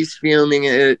it and he's fuming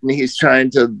it and he's trying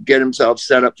to get himself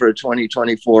set up for a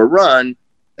 2024 run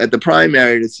at the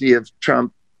primary to see if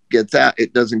Trump gets out.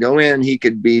 It doesn't go in. He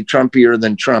could be Trumpier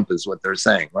than Trump is what they're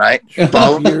saying, right?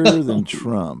 Trumpier than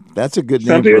Trump. That's a good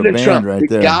name for a band Trump. Right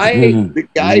there.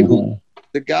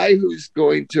 The guy who's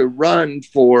going to run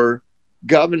for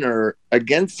governor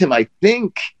against him, I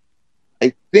think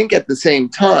at the same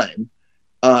time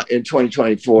in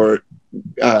 2024,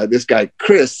 this guy,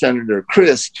 Senator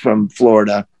Crist from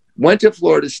Florida, went to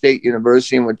Florida State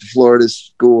University and went to Florida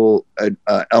school,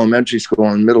 elementary school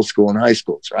and middle school and high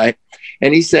schools, right?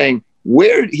 And he's saying,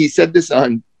 he said this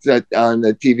on on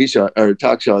the TV show or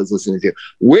talk show I was listening to.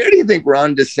 Where do you think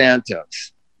Ron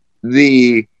DeSantis,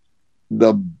 the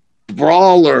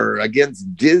brawler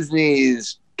against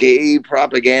Disney's gay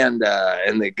propaganda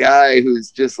and the guy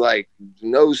who's just like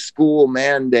no school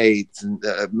mandates and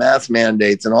mask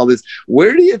mandates and all this,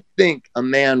 where do you think a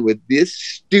man with this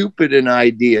stupid an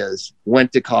ideas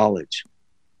went to college?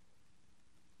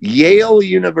 Yale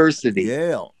University.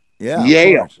 Yale. Yeah.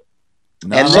 Yale.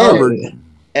 Not Harvard.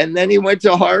 And then he went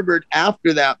to Harvard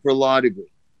after that for law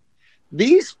degree.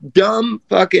 These dumb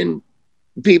fucking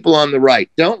people on the right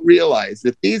don't realize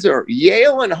that these are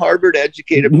Yale and Harvard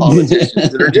educated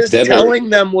politicians that are just telling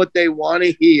them what they want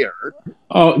to hear.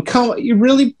 Oh, come on. You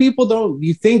really, people don't,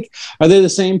 you think, are they the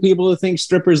same people who think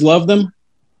strippers love them?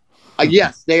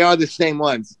 Yes, they are the same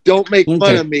ones. Don't make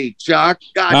fun of me, Chuck.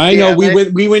 God I know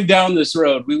we went down this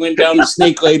road. We went down the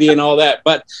snake lady and all that.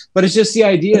 But it's just the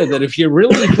idea that if you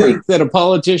really think that a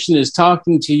politician is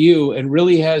talking to you and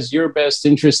really has your best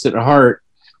interest at heart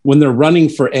when they're running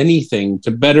for anything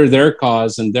to better their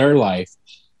cause and their life,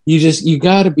 you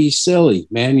got to be silly,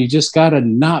 man. You just got to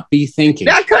not be thinking.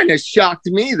 That kind of shocked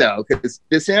me, though, because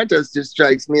DeSantis just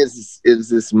strikes me as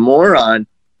this moron.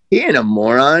 He ain't a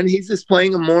moron. He's just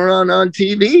playing a moron on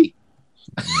TV.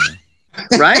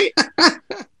 Right?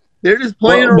 They're just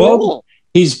playing a role.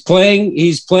 He's playing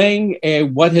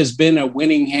what has been a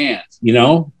winning hand, you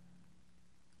know?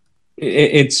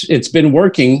 It's been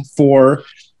working for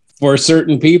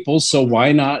certain people, so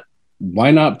why not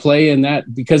play in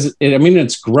that? Because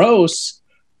it's gross,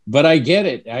 but I get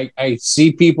it. I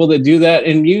see people that do that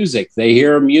in music. They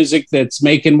hear music that's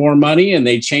making more money and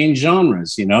they change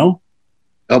genres, you know?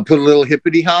 I'll put a little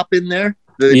hippity hop in there.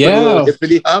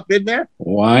 Hippity hop in there.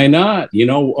 Why not? You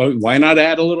know, why not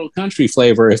add a little country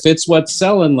flavor? If it's what's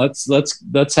selling, let's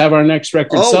have our next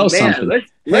record sell something.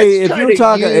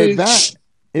 Let's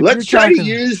try to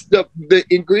use the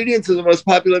ingredients of the most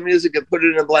popular music and put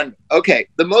it in a blender. Okay,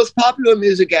 the most popular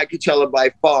music at Coachella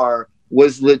by far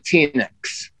was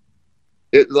Latinx.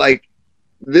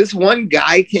 This one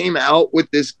guy came out with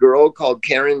this girl called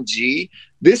Karen G.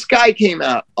 This guy came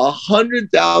out,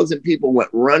 100,000 people went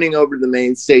running over the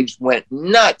main stage, went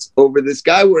nuts over this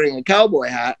guy wearing a cowboy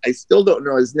hat. I still don't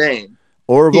know his name.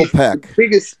 Orville Peck.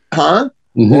 Biggest, huh?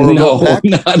 No,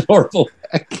 not Orville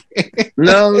Peck.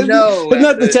 No.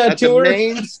 Not the tattooer. At the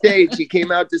main stage, he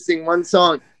came out to sing one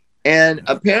song, and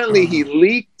apparently he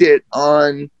leaked it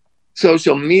on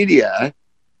social media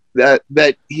that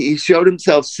he showed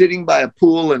himself sitting by a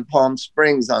pool in Palm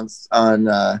Springs on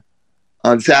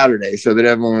Saturday, so that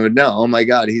everyone would know, oh my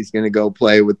God, he's going to go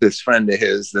play with this friend of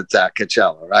his that's at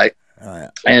Coachella, right? Oh,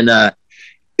 yeah.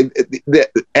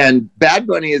 And Bad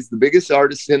Bunny is the biggest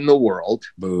artist in the world.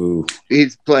 Boo.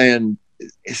 He's playing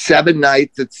 7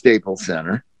 nights at Staples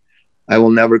Center. I will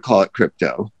never call it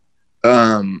Crypto.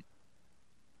 Though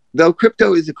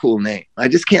Crypto is a cool name. I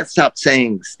just can't stop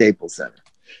saying Staples Center.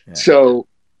 Yeah.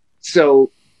 So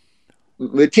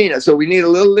Latina. So we need a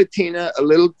little Latina, a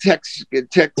little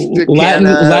Texicana,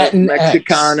 Latin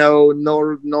Mexicano,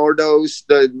 Nordos,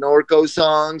 the Norco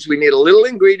songs. We need a little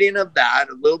ingredient of that,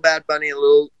 a little Bad Bunny, a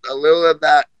little of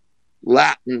that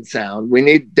Latin sound. We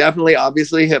need definitely,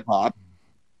 obviously, hip hop,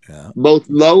 both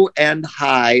low and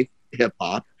high hip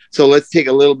hop. So let's take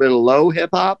a little bit of low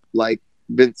hip hop, like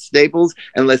Vince Staples,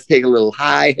 and let's take a little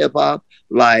high hip hop,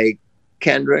 like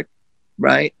Kendrick,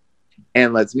 right?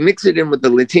 And let's mix it in with the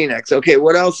Latinx. Okay,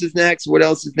 what else is next?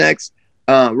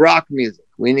 Rock music.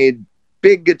 We need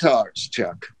big guitars,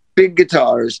 Chuck. Big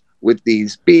guitars with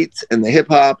these beats and the hip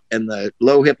hop and the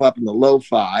low hip hop and the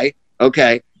lo-fi.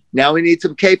 Okay, now we need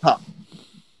some K-pop.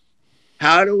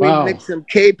 How do we mix some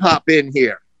K-pop in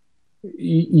here?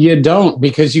 You don't,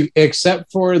 because you,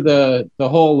 except for the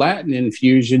whole Latin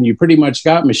infusion, you pretty much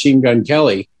got Machine Gun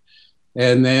Kelly.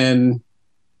 And then...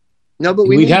 No, but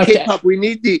we need K-pop. We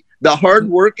need the hard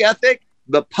work ethic,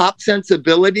 the pop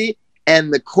sensibility,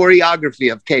 and the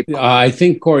choreography of K-pop. I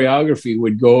think choreography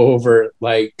would go over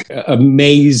like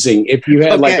amazing if you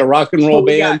had like a rock and roll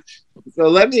band.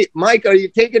 Mike, are you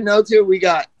taking notes here?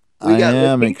 I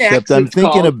am, except I'm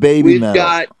thinking of baby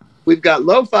metal. We've got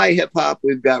lo-fi hip hop.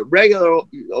 We've got regular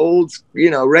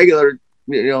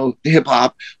hip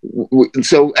hop.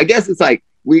 So I guess it's like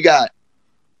we got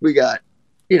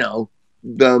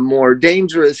the more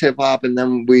dangerous hip hop, and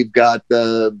then we've got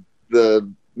the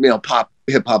pop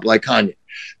hip hop like Kanye.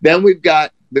 Then we've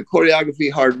got the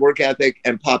choreography, hard work ethic,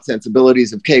 and pop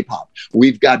sensibilities of K-pop.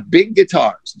 We've got big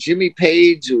guitars, Jimmy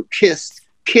Page or Kiss,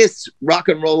 rock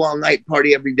and roll all night,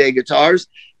 party every day guitars.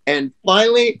 And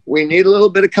finally, we need a little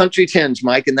bit of country tinge,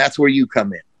 Mike, and that's where you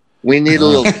come in. We need a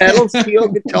little pedal steel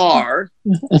guitar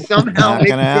somehow not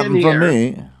gonna happen for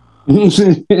me.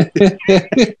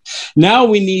 Now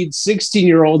we need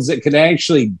 16-year-olds that can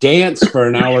actually dance for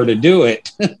an hour to do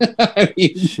it. I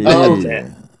mean,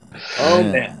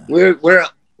 man,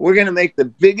 we're gonna make the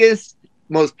biggest,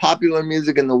 most popular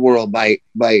music in the world by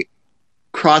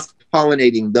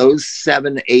cross-pollinating those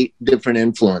 7-8 different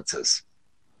influences.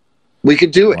 We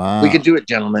could do it. Wow. We could do it,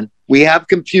 gentlemen. We have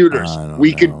computers.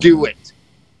 We could do it.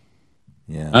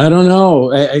 Yeah. I don't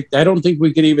know. I don't think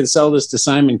we could even sell this to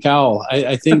Simon Cowell.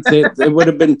 I think that it would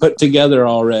have been put together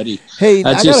already. Hey,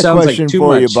 that I got a question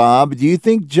for you, Bob. Do you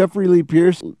think Jeffrey Lee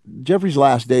Pierce, Jeffrey's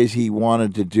last days, he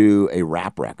wanted to do a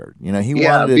rap record? You know, he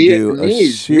wanted to do a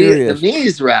serious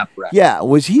Vietnamese rap record. Yeah.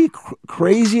 Was he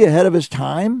crazy ahead of his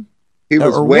time? He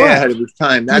was way ahead of his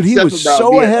time. Dude, he was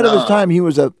so ahead of his time. He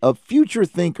was a future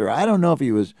thinker. I don't know if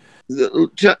he was.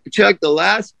 Chuck, the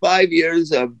last 5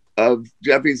 years of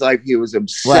Jeffrey's life, he was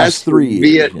obsessed with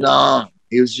Vietnam.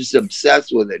 He was just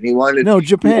obsessed with it. He wanted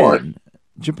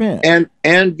Japan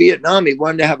and Vietnam. He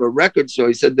wanted to have a record store.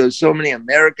 He said there's so many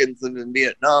Americans live in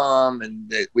Vietnam, and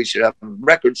that we should have a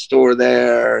record store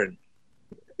there. And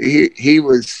he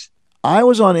was. I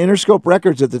was on Interscope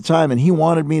Records at the time, and he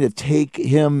wanted me to take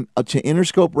him to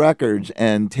Interscope Records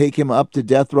and take him up to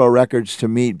Death Row Records to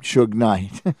meet Suge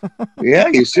Knight. Yeah,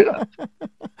 you should.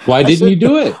 Why didn't you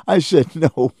do it? I said,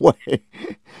 no way.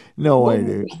 No way,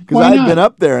 dude. Because I had been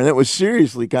up there, and it was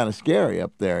seriously kind of scary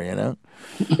up there, you know?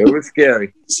 It was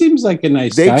scary. Seems like a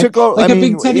nice guy. They took over, like a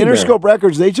big teddy Interscope bear.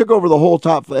 Records, they took over the whole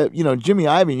top. You know, Jimmy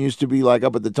Iovine used to be like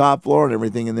up at the top floor and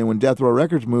everything. And then when Death Row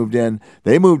Records moved in,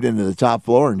 they moved into the top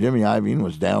floor, and Jimmy Iovine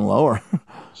was down lower.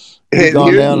 Here's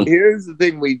the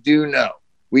thing we do know.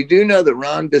 We do know that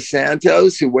Ron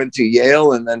DeSantis, who went to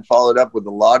Yale and then followed up with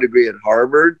a law degree at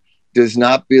Harvard, does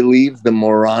not believe the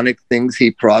moronic things he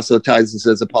proselytizes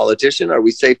as a politician. Are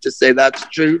we safe to say that's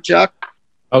true, Chuck?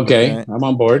 Okay. I'm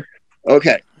on board.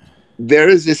 Okay. There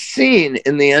is a scene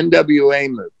in the NWA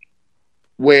movie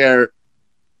where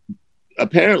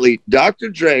apparently Dr.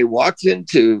 Dre walks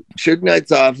into Suge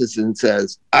Knight's office and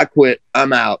says, I quit.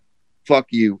 I'm out. Fuck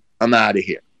you. I'm out of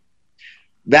here.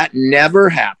 That never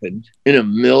happened in a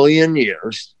million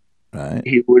years. Right.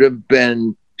 He would have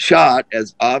been shot,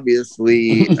 as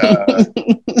obviously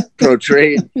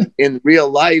portrayed in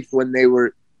real life when they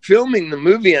were filming the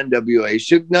movie NWA.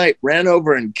 Suge Knight ran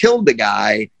over and killed the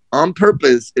guy on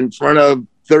purpose in front of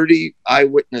 30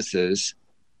 eyewitnesses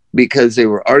because they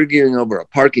were arguing over a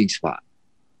parking spot.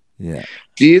 Yeah.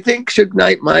 Do you think Suge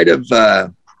Knight might have? I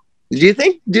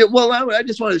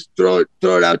just want to throw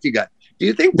it out to you guys. Do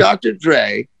you think Dr.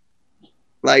 Dre,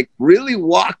 like, really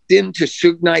walked into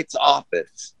Suge Knight's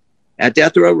office at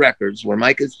Death Row Records, where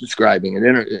Mike is describing at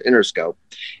Interscope,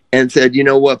 and said, "You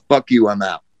know what? Fuck you. I'm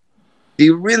out." Do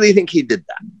you really think he did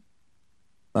that?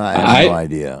 I have no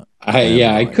idea.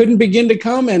 I couldn't begin to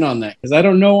comment on that because I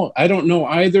don't know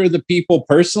either of the people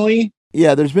personally.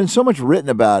 Yeah, there's been so much written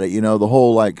about it, you know, the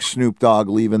whole like Snoop Dogg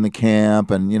leaving the camp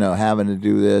and, you know, having to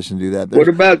do this and do that. What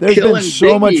about there's killing been so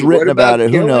Biggie? much written about it.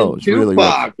 Who knows? Tupac? Really?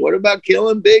 What about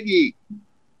killing Biggie?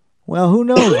 Well, who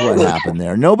knows what happened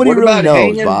there? Nobody really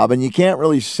knows, Bob, and you can't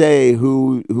really say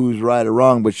who's right or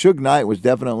wrong. But Suge Knight was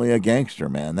definitely a gangster,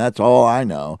 man. That's all I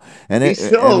know. And he's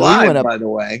still alive, by the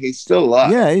way. He's still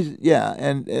alive. Yeah,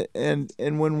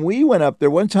 and when we went up there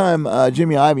one time,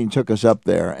 Jimmy Iovine took us up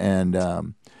there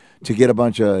and to get a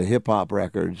bunch of hip hop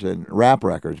records and rap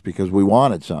records because we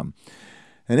wanted some,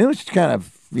 and it was kind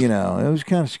of. You know, it was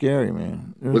kind of scary,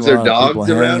 man. Was there dogs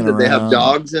around? Did they have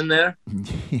dogs in there?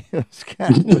 It was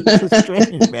kind of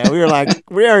strange, man. We were like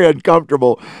very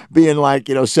uncomfortable being like,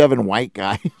 you know, 7 white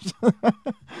guys.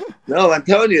 No, I'm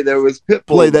telling you, there was pit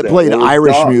bulls that played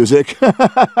Irish dogs. Music.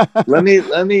 let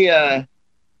me.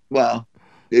 Well,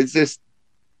 it's just.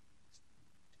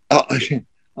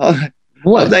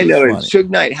 What I know is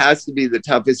Suge Knight has to be the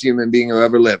toughest human being who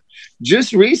ever lived.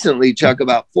 Just recently, Chuck,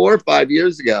 about 4 or 5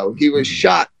 years ago, he was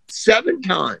shot 7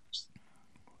 times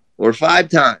or 5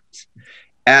 times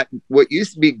at what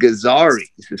used to be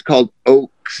Gazzari's. It's called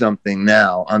Oak something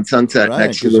now on Sunset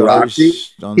next to the Roxy.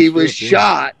 He was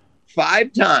shot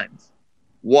 5 times,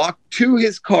 walked to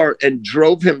his car, and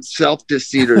drove himself to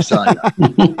Cedars-Sinai.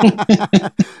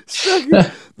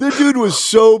 The dude was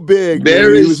so big.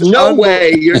 There is no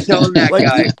way you're telling that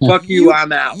guy, fuck you,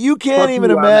 I'm out. You can't even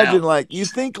imagine, like, you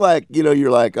think, like, you know, you're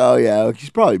like, oh, yeah,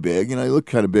 he's probably big. You know, he looked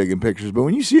kind of big in pictures. But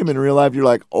when you see him in real life, you're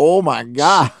like, oh, my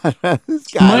God. This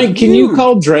guy Mike, can you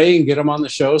call Dre and get him on the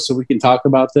show so we can talk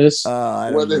about this? I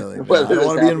don't want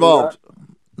to be involved.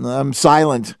 I'm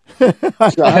silent.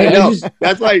 So I know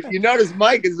that's why you notice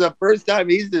Mike is the first time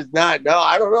he says not. No,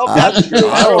 I don't know if that's true.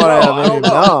 I don't want to have any.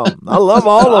 No, I love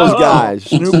all those guys.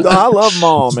 Snoop Dogg, I love them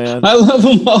all, man. I love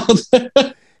them all.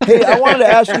 Hey, I wanted to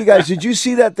ask you guys: did you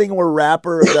see that thing where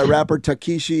that rapper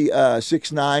Tekashi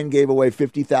 6ix9ine gave away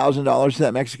 $50,000 to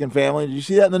that Mexican family? Did you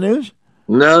see that in the news?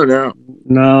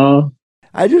 No.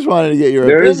 I just wanted to get your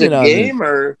opinion on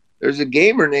it. There's a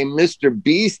gamer named Mr.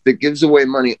 Beast that gives away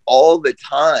money all the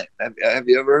time. Have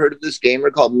you ever heard of this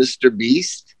gamer called Mr.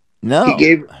 Beast? No.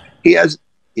 He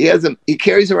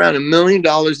carries around $1 million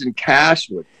in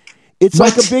cash with him. It's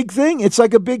like a big thing. It's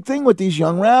like a big thing with these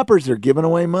young rappers. They're giving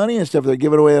away money and stuff. They're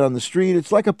giving away it on the street.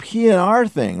 It's like a PNR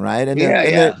thing,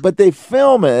 right? But they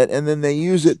film it and then they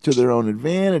use it to their own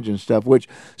advantage and stuff, which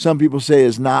some people say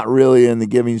is not really in the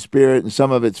giving spirit, and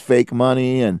some of it's fake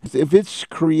money. And if it's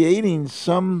creating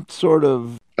some sort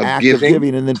of act of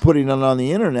giving and then putting it on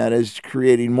the internet is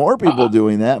creating more people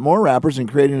doing that, more rappers,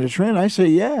 and creating a trend, I say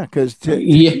yeah, because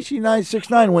Tekashi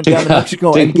 6ix9ine went down to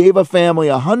Mexico and gave a family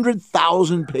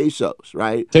 100,000 pesos,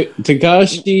 right?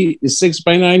 Tekashi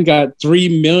 6ix9ine got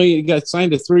 $3 million. Got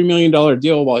signed a $3 million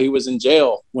deal while he was in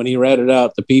jail when he ratted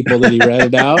out the people that he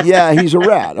ratted out. Yeah, he's a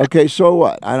rat. Okay, so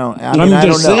what? I'm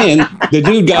just saying the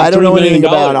dude got $3 million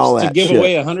about all that to give shit.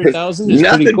 away 100,000. Is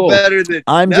Nothing pretty cool. better than.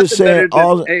 I'm just saying.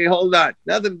 Hey, hold on.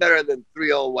 Nothing better than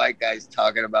three old white guys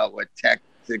talking about what Tech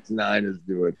 6ix9ine is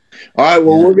doing. All right,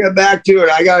 well, we'll get back to it.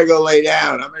 I got to go lay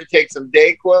down. I'm going to take some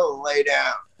Dayquil and lay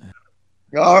down.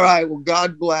 All right, well,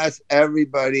 God bless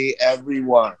everybody,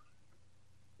 everyone.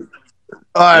 All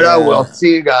right, I will.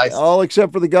 See you guys. All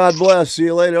except for the God bless. See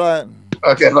you later.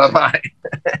 Okay, bye-bye.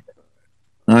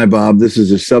 Hi, Bob. This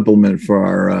is a supplement for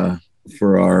our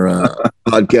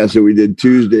podcast that we did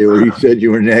Tuesday where you said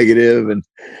you were negative and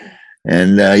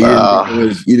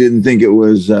you didn't think it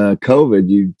was COVID.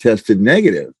 You tested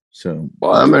negative. So,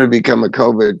 well, I'm going to become a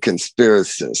COVID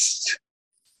conspiracist.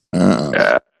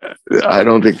 I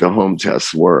don't think the home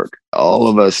tests work. All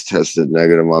of us tested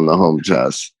negative on the home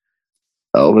test.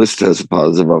 Elvis tested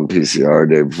positive on PCR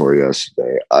day before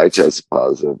yesterday. I tested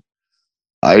positive.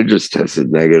 I just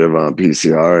tested negative on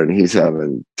PCR, and he's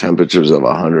having temperatures of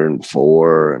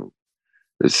 104, and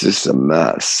it's just a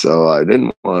mess. So I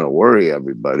didn't want to worry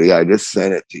everybody. I just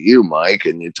sent it to you, Mike,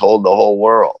 and you told the whole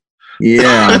world.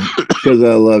 Yeah, because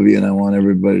I love you and I want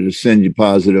everybody to send you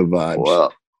positive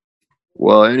vibes.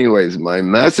 Well, anyways, my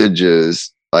message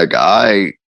is, like,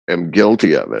 I am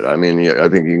guilty of it. I mean, I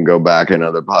think you can go back in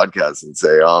other podcasts and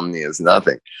say Omni is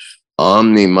nothing.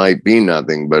 Omni might be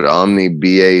nothing, but Omni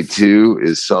BA2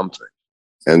 is something.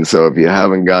 And so if you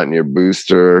haven't gotten your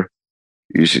booster,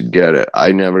 you should get it.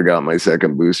 I never got my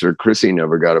second booster. Chrissy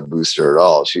never got a booster at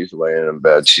all. She's laying in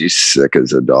bed. She's sick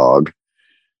as a dog.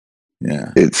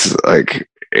 Yeah. It's like,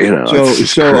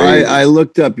 So I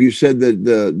looked up, you said that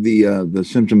the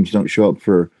symptoms don't show up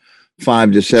for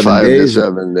 5 to 7 days. 5 to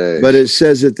 7 days. But it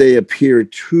says that they appear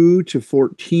 2 to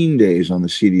 14 days on the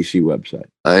CDC website.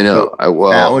 I know. So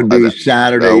that would be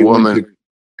Saturday. Woman,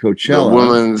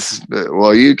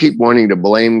 Coachella. You keep wanting to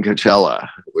blame Coachella,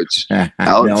 which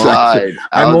outside.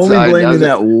 I'm only blaming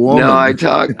that woman. No, I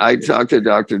talked to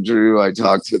Dr. Drew. I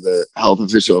talked to the health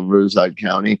official of Riverside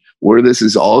County, where this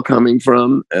is all coming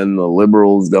from. And the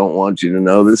liberals don't want you to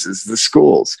know this is the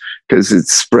schools, because it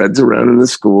spreads around in the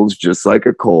schools just like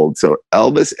a cold. So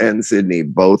Elvis and Sydney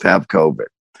both have COVID.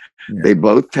 Yeah. They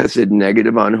both tested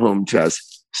negative on home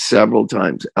tests several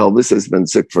times. Elvis has been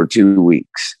sick for 2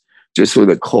 weeks. Just with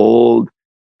a cold,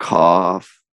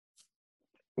 cough,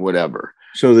 whatever.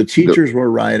 So the teachers were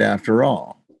right after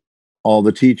all. All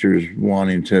the teachers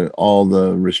wanting all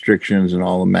the restrictions and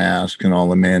all the masks and all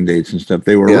the mandates and stuff.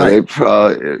 They were right.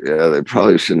 They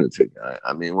probably shouldn't have taken it.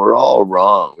 I mean, we're all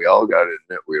wrong. We all got to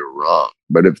admit we were wrong.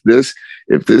 But if this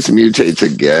mutates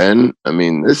again, I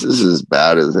mean, this is as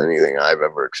bad as anything I've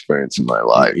ever experienced in my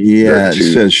life. Yeah,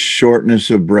 it says shortness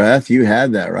of breath. You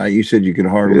had that, right? You said you could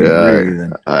hardly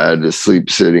breathe. I had to sleep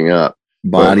sitting up.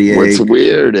 Body ache. What's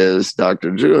weird is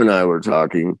Dr. Drew and I were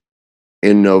talking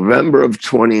in November of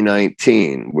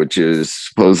 2019, which is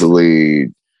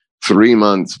supposedly 3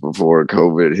 months before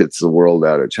COVID hits the world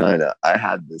out of China. I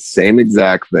had the same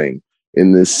exact thing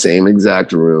in this same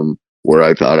exact room where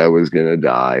I thought I was going to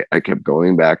die. I kept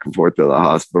going back and forth to the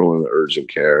hospital and the urgent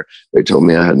care. They told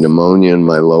me I had pneumonia in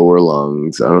my lower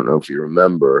lungs. I don't know if you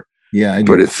remember. Yeah, I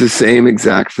do. But it's the same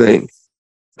exact thing.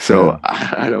 So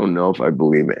I don't know if I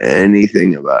believe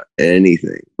anything about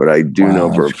anything, but I do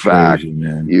know for a fact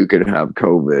you can have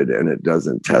COVID and it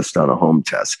doesn't test on a home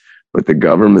test. but the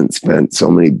government spent so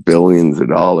many billions of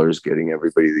dollars getting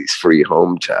everybody these free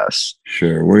home tests.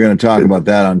 Sure. We're going to talk about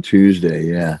that on Tuesday.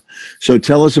 Yeah. So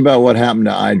tell us about what happened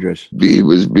to Idris. He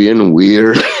was being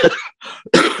weird.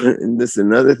 And this is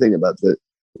another thing about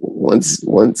once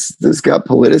this got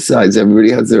politicized,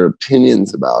 everybody has their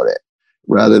opinions about it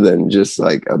rather than just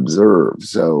like observe.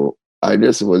 So I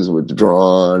just was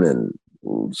withdrawn and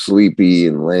sleepy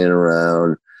and laying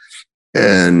around,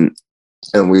 and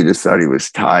we just thought he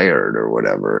was tired or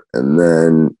whatever. And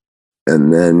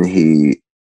then he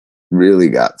really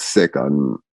got sick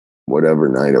on whatever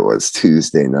night it was,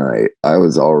 Tuesday night. I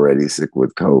was already sick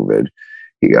with COVID.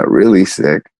 He got really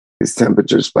sick. His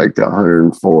temperature spiked to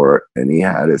 104 and he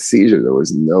had a seizure. There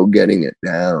was no getting it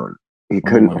down. He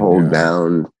couldn't hold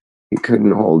down. He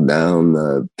couldn't hold down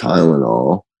the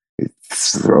Tylenol. He'd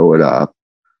throw it up.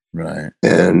 Right.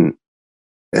 And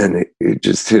it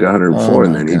just hit 104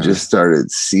 and then he just started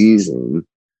seizing.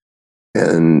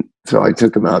 And so I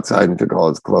took him outside and took all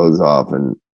his clothes off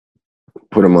and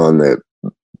put him on the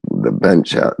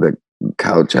bench out, the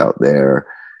couch out there.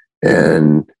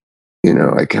 And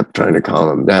I kept trying to calm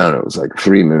him down. It was like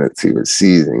 3 minutes he was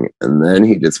seizing, and then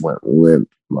he just went limp,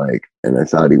 Mike, and I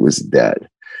thought he was dead.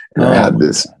 And I had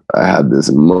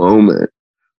this moment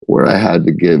where I had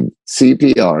to give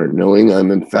CPR, knowing I'm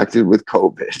infected with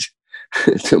COVID,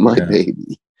 to my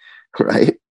baby,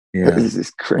 right? Yeah, this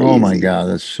is crazy. Oh my God,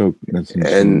 that's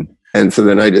insane. And so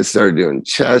then I just started doing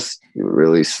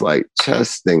really slight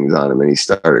chest things on him, and he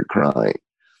started crying,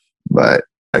 but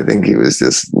I think he was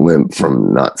just limp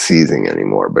from not seizing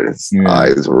anymore, but his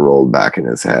eyes were rolled back in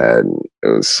his head. And it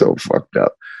was so fucked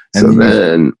up. So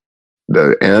then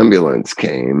the ambulance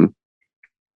came.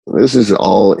 This is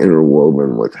all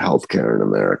interwoven with healthcare in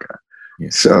America. Yeah.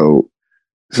 So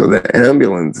the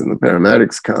ambulance and the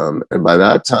paramedics come. And by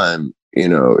that time,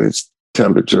 his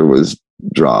temperature was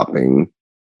dropping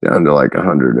down to like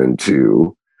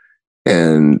 102.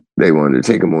 And they wanted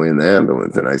to take him away in the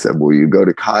ambulance. And I said, well, you go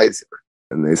to Kaiser.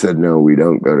 And they said, no, we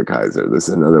don't go to Kaiser. This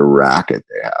is another racket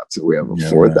they have. So we have a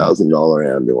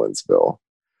 $4,000 ambulance bill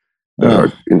that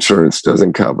our insurance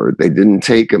doesn't cover. They didn't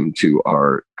take him to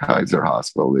our Kaiser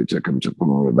hospital. They took him to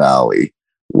Pomona Valley,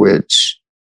 which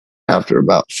after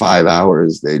about 5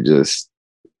 hours, they just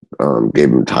gave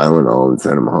him Tylenol and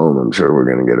sent him home. I'm sure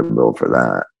we're going to get a bill for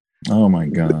that. Oh, my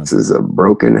God. This is a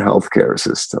broken healthcare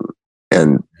system.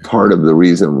 And part of the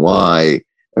reason why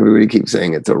everybody keeps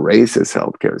saying it's a racist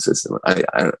healthcare system.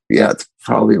 It's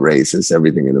probably racist.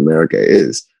 Everything in America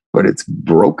is, but it's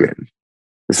broken.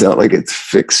 It's not like it's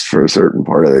fixed for a certain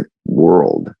part of the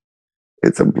world.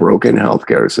 It's a broken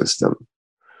healthcare system.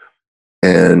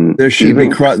 And there should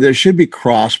be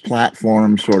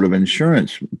cross-platform sort of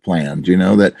insurance plans,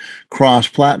 that cross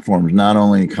platforms, not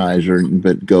only Kaiser,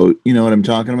 but go, you know what I'm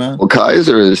talking about? Well,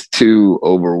 Kaiser is too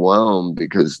overwhelmed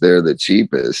because they're the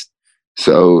cheapest.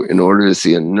 So in order to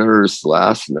see a nurse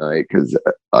last night, because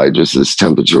his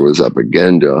temperature was up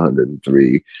again to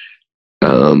 103,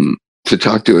 to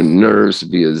talk to a nurse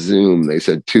via Zoom, they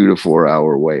said 2 to 4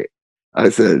 hour wait. I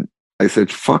said,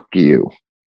 fuck you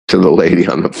to the lady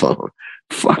on the phone.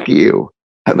 Fuck you.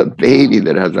 I have a baby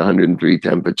that has 103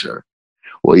 temperature.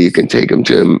 Well, you can take him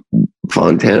to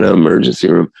Fontana emergency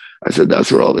room. I said,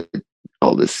 that's where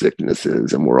all this sickness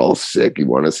is. And we're all sick. You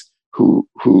want us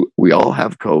we all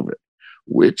have COVID.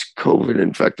 Which COVID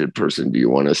infected person do you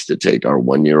want us to take our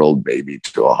 1-year-old baby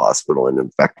to a hospital and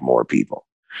infect more people?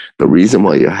 The reason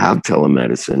why you have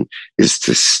telemedicine is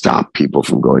to stop people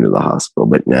from going to the hospital.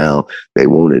 But now they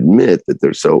won't admit that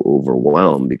they're so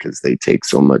overwhelmed because they take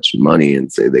so much money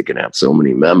and say they can have so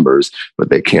many members, but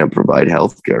they can't provide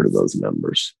health care to those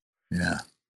members. Yeah.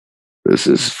 This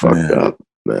is fucked up,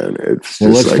 man.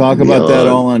 Let's talk about that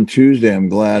all on Tuesday. I'm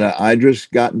glad Idris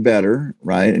got better,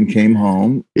 right, and came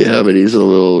home. Yeah, but he's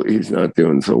not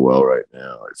doing so well right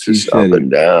now. It's just up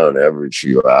and down every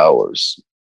few hours.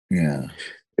 Yeah.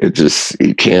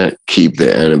 He can't keep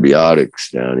the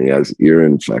antibiotics down. He has ear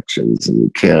infections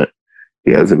and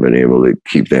he hasn't been able to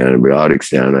keep the antibiotics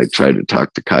down. I tried to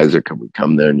talk to Kaiser. Can we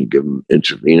come there and you give him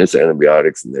intravenous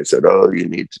antibiotics? And they said, oh, you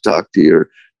need to talk to your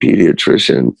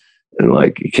pediatrician.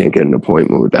 And you can't get an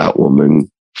appointment with that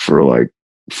woman for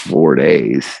 4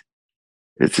 days.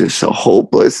 It's just a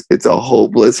hopeless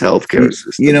healthcare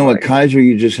system. You know, at Kaiser,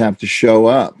 you just have to show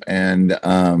up and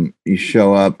you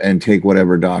show up and take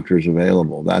whatever doctor's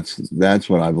available. That's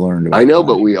what I've learned. I know,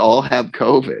 but we all have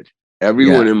COVID.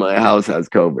 Everyone in my house has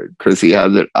COVID. Chrissy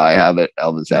has it. I have it.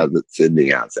 Elvis has it. Sydney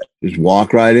has it. Just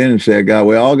walk right in and say,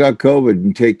 we all got COVID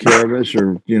and take care of us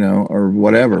or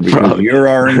whatever, because you're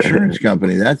our insurance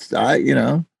company.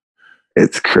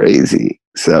 It's crazy.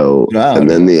 So, and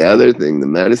then the other thing, the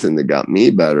medicine that got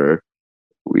me better,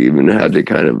 we even had to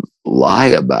kind of lie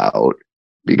about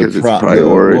because it's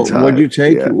prioritized. What'd you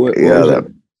take?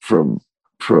 That from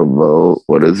Provo.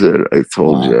 What is it? I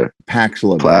told you.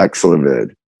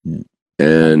 Paxlovid. Yeah.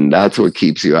 And that's what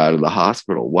keeps you out of the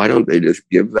hospital. Why don't they just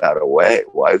give that away?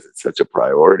 Why is it such a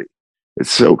priority?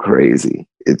 It's so crazy.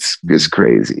 It's just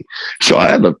crazy. So I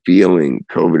have a feeling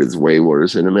COVID is way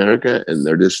worse in America, and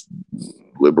they're just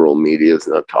liberal media is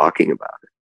not talking about it.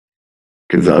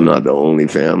 Because I'm not the only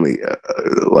family.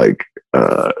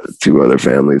 Two other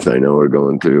families I know are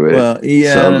going through it. Well,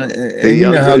 yeah, and you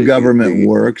know how government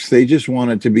works. They just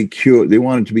want it to be cured. They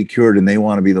want it to be cured, and they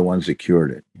want to be the ones that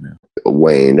cured it. You know?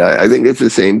 Wayne, I think it's the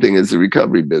same thing as the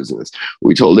recovery business.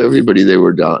 We told everybody they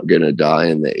were going to die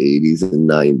in the 80s and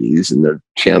 90s, and their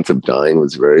chance of dying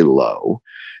was very low.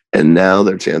 And now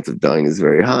their chance of dying is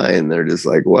very high, and they're just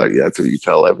like, "What? That's what you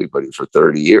tell everybody for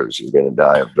 30 years. You're going to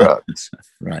die of drugs."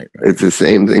 Right. It's the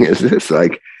same thing as this.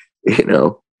 Like, you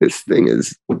know, this thing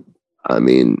is. I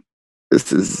mean,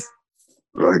 this is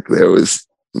like there was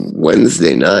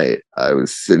Wednesday night. I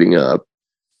was sitting up,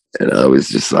 and I was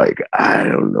just like, I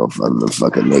don't know if I'm gonna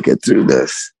fucking make it through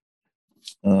this.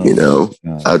 You know,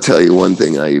 I'll tell you one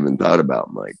thing I even thought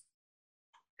about, Mike.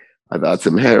 I thought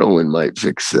some heroin might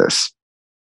fix this.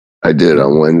 I did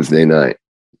on Wednesday night.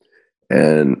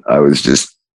 And I was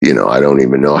just, you know, I don't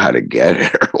even know how to get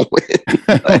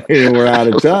heroin. We're out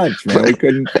of touch, man. We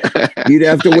couldn't. You'd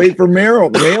have to wait for mail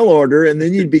order, and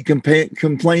then you'd be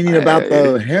complaining about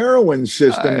the heroin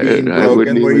system being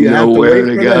broken, where you have to wait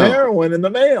for the heroin in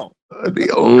the mail.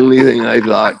 The only thing I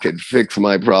thought could fix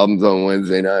my problems on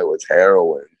Wednesday night was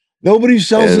heroin. Nobody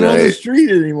sells it on the street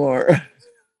anymore.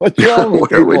 What's wrong with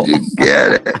people? Where would you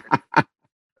get it?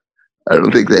 I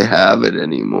don't think they have it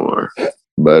anymore.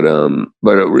 But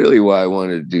really why I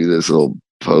wanted to do this little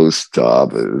post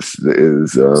top is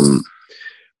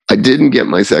I didn't get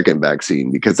my second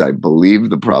vaccine because I believe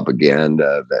the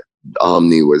propaganda that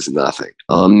Omni was nothing.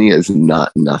 Omni is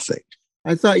not nothing.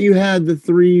 I thought you had the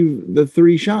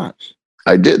three shots.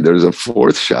 I did. There's a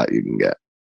fourth shot you can get.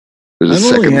 There's a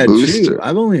second booster.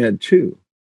 I've only had two.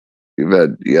 You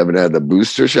haven't had the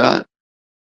booster shot?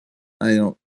 I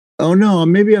don't. Oh no,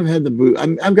 maybe I've had the boot.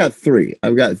 I've got three.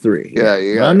 Yeah,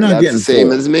 I'm not getting the same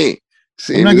four. As me.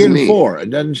 I'm not getting four. It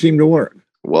doesn't seem to work.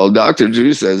 Well, Dr.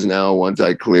 Drew says now once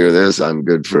I clear this, I'm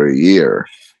good for a year.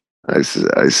 I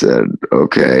said,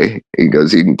 okay. He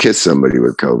goes, you can kiss somebody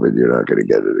with COVID. You're not going to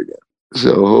get it again.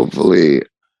 So hopefully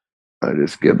I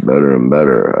just get better and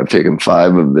better. I've taken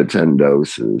 5 of the 10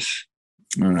 doses.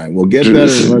 All right. Well, get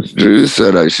better. Drew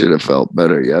said I should have felt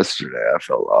better yesterday. I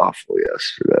felt awful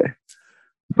yesterday.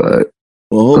 But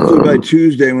hopefully by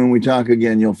Tuesday when we talk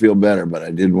again, you'll feel better. But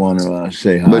I did want to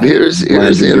say hi. But here's the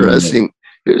interesting.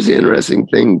 Here's the interesting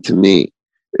thing to me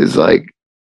is like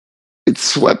it's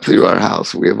swept through our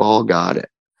house. We have all got it.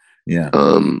 Yeah.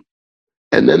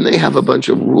 And then they have a bunch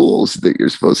of rules that you're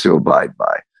supposed to abide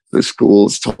by. The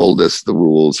schools told us the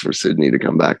rules for Sydney to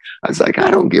come back. I was like, I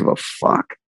don't give a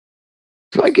fuck.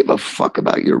 Do I give a fuck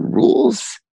about your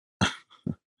rules?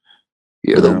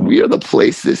 You're the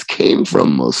place this came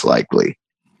from, most likely.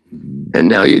 And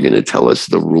now you're going to tell us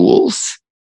the rules?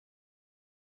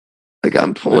 Like,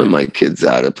 I'm pulling my kids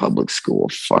out of public school.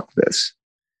 Fuck this.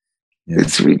 Yeah.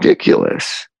 It's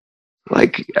ridiculous.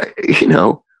 Like, you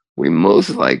know, we most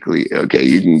likely, okay,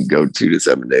 you can go 2 to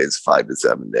 7 days, 5 to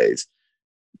 7 days.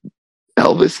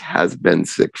 Elvis has been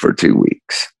sick for 2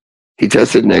 weeks. He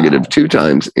tested negative 2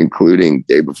 times, including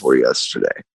day before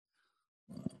yesterday.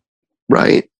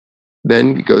 Right?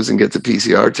 Then he goes and gets a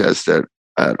PCR test at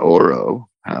Oro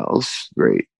House,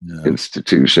 great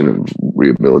institution of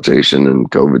rehabilitation and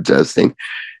COVID testing,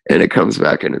 and it comes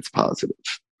back and it's positive.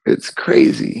 It's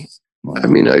crazy. Wow. I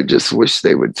mean, I just wish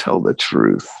they would tell the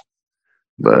truth.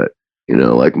 But, you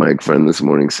know, like my friend this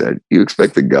morning said, you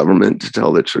expect the government to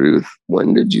tell the truth?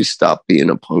 When did you stop being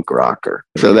a punk rocker?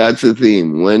 So that's the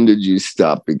theme. When did you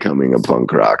stop becoming a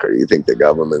punk rocker? You think the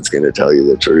government's going to tell you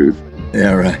the truth?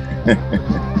 Yeah, right.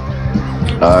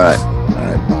 All right.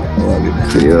 I love you,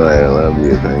 man. See you later. Love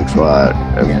you. Thanks a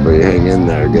lot. Everybody hang in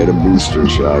there. Get a booster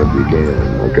shot if you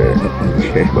can. Okay.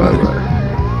 Okay. Bye-bye.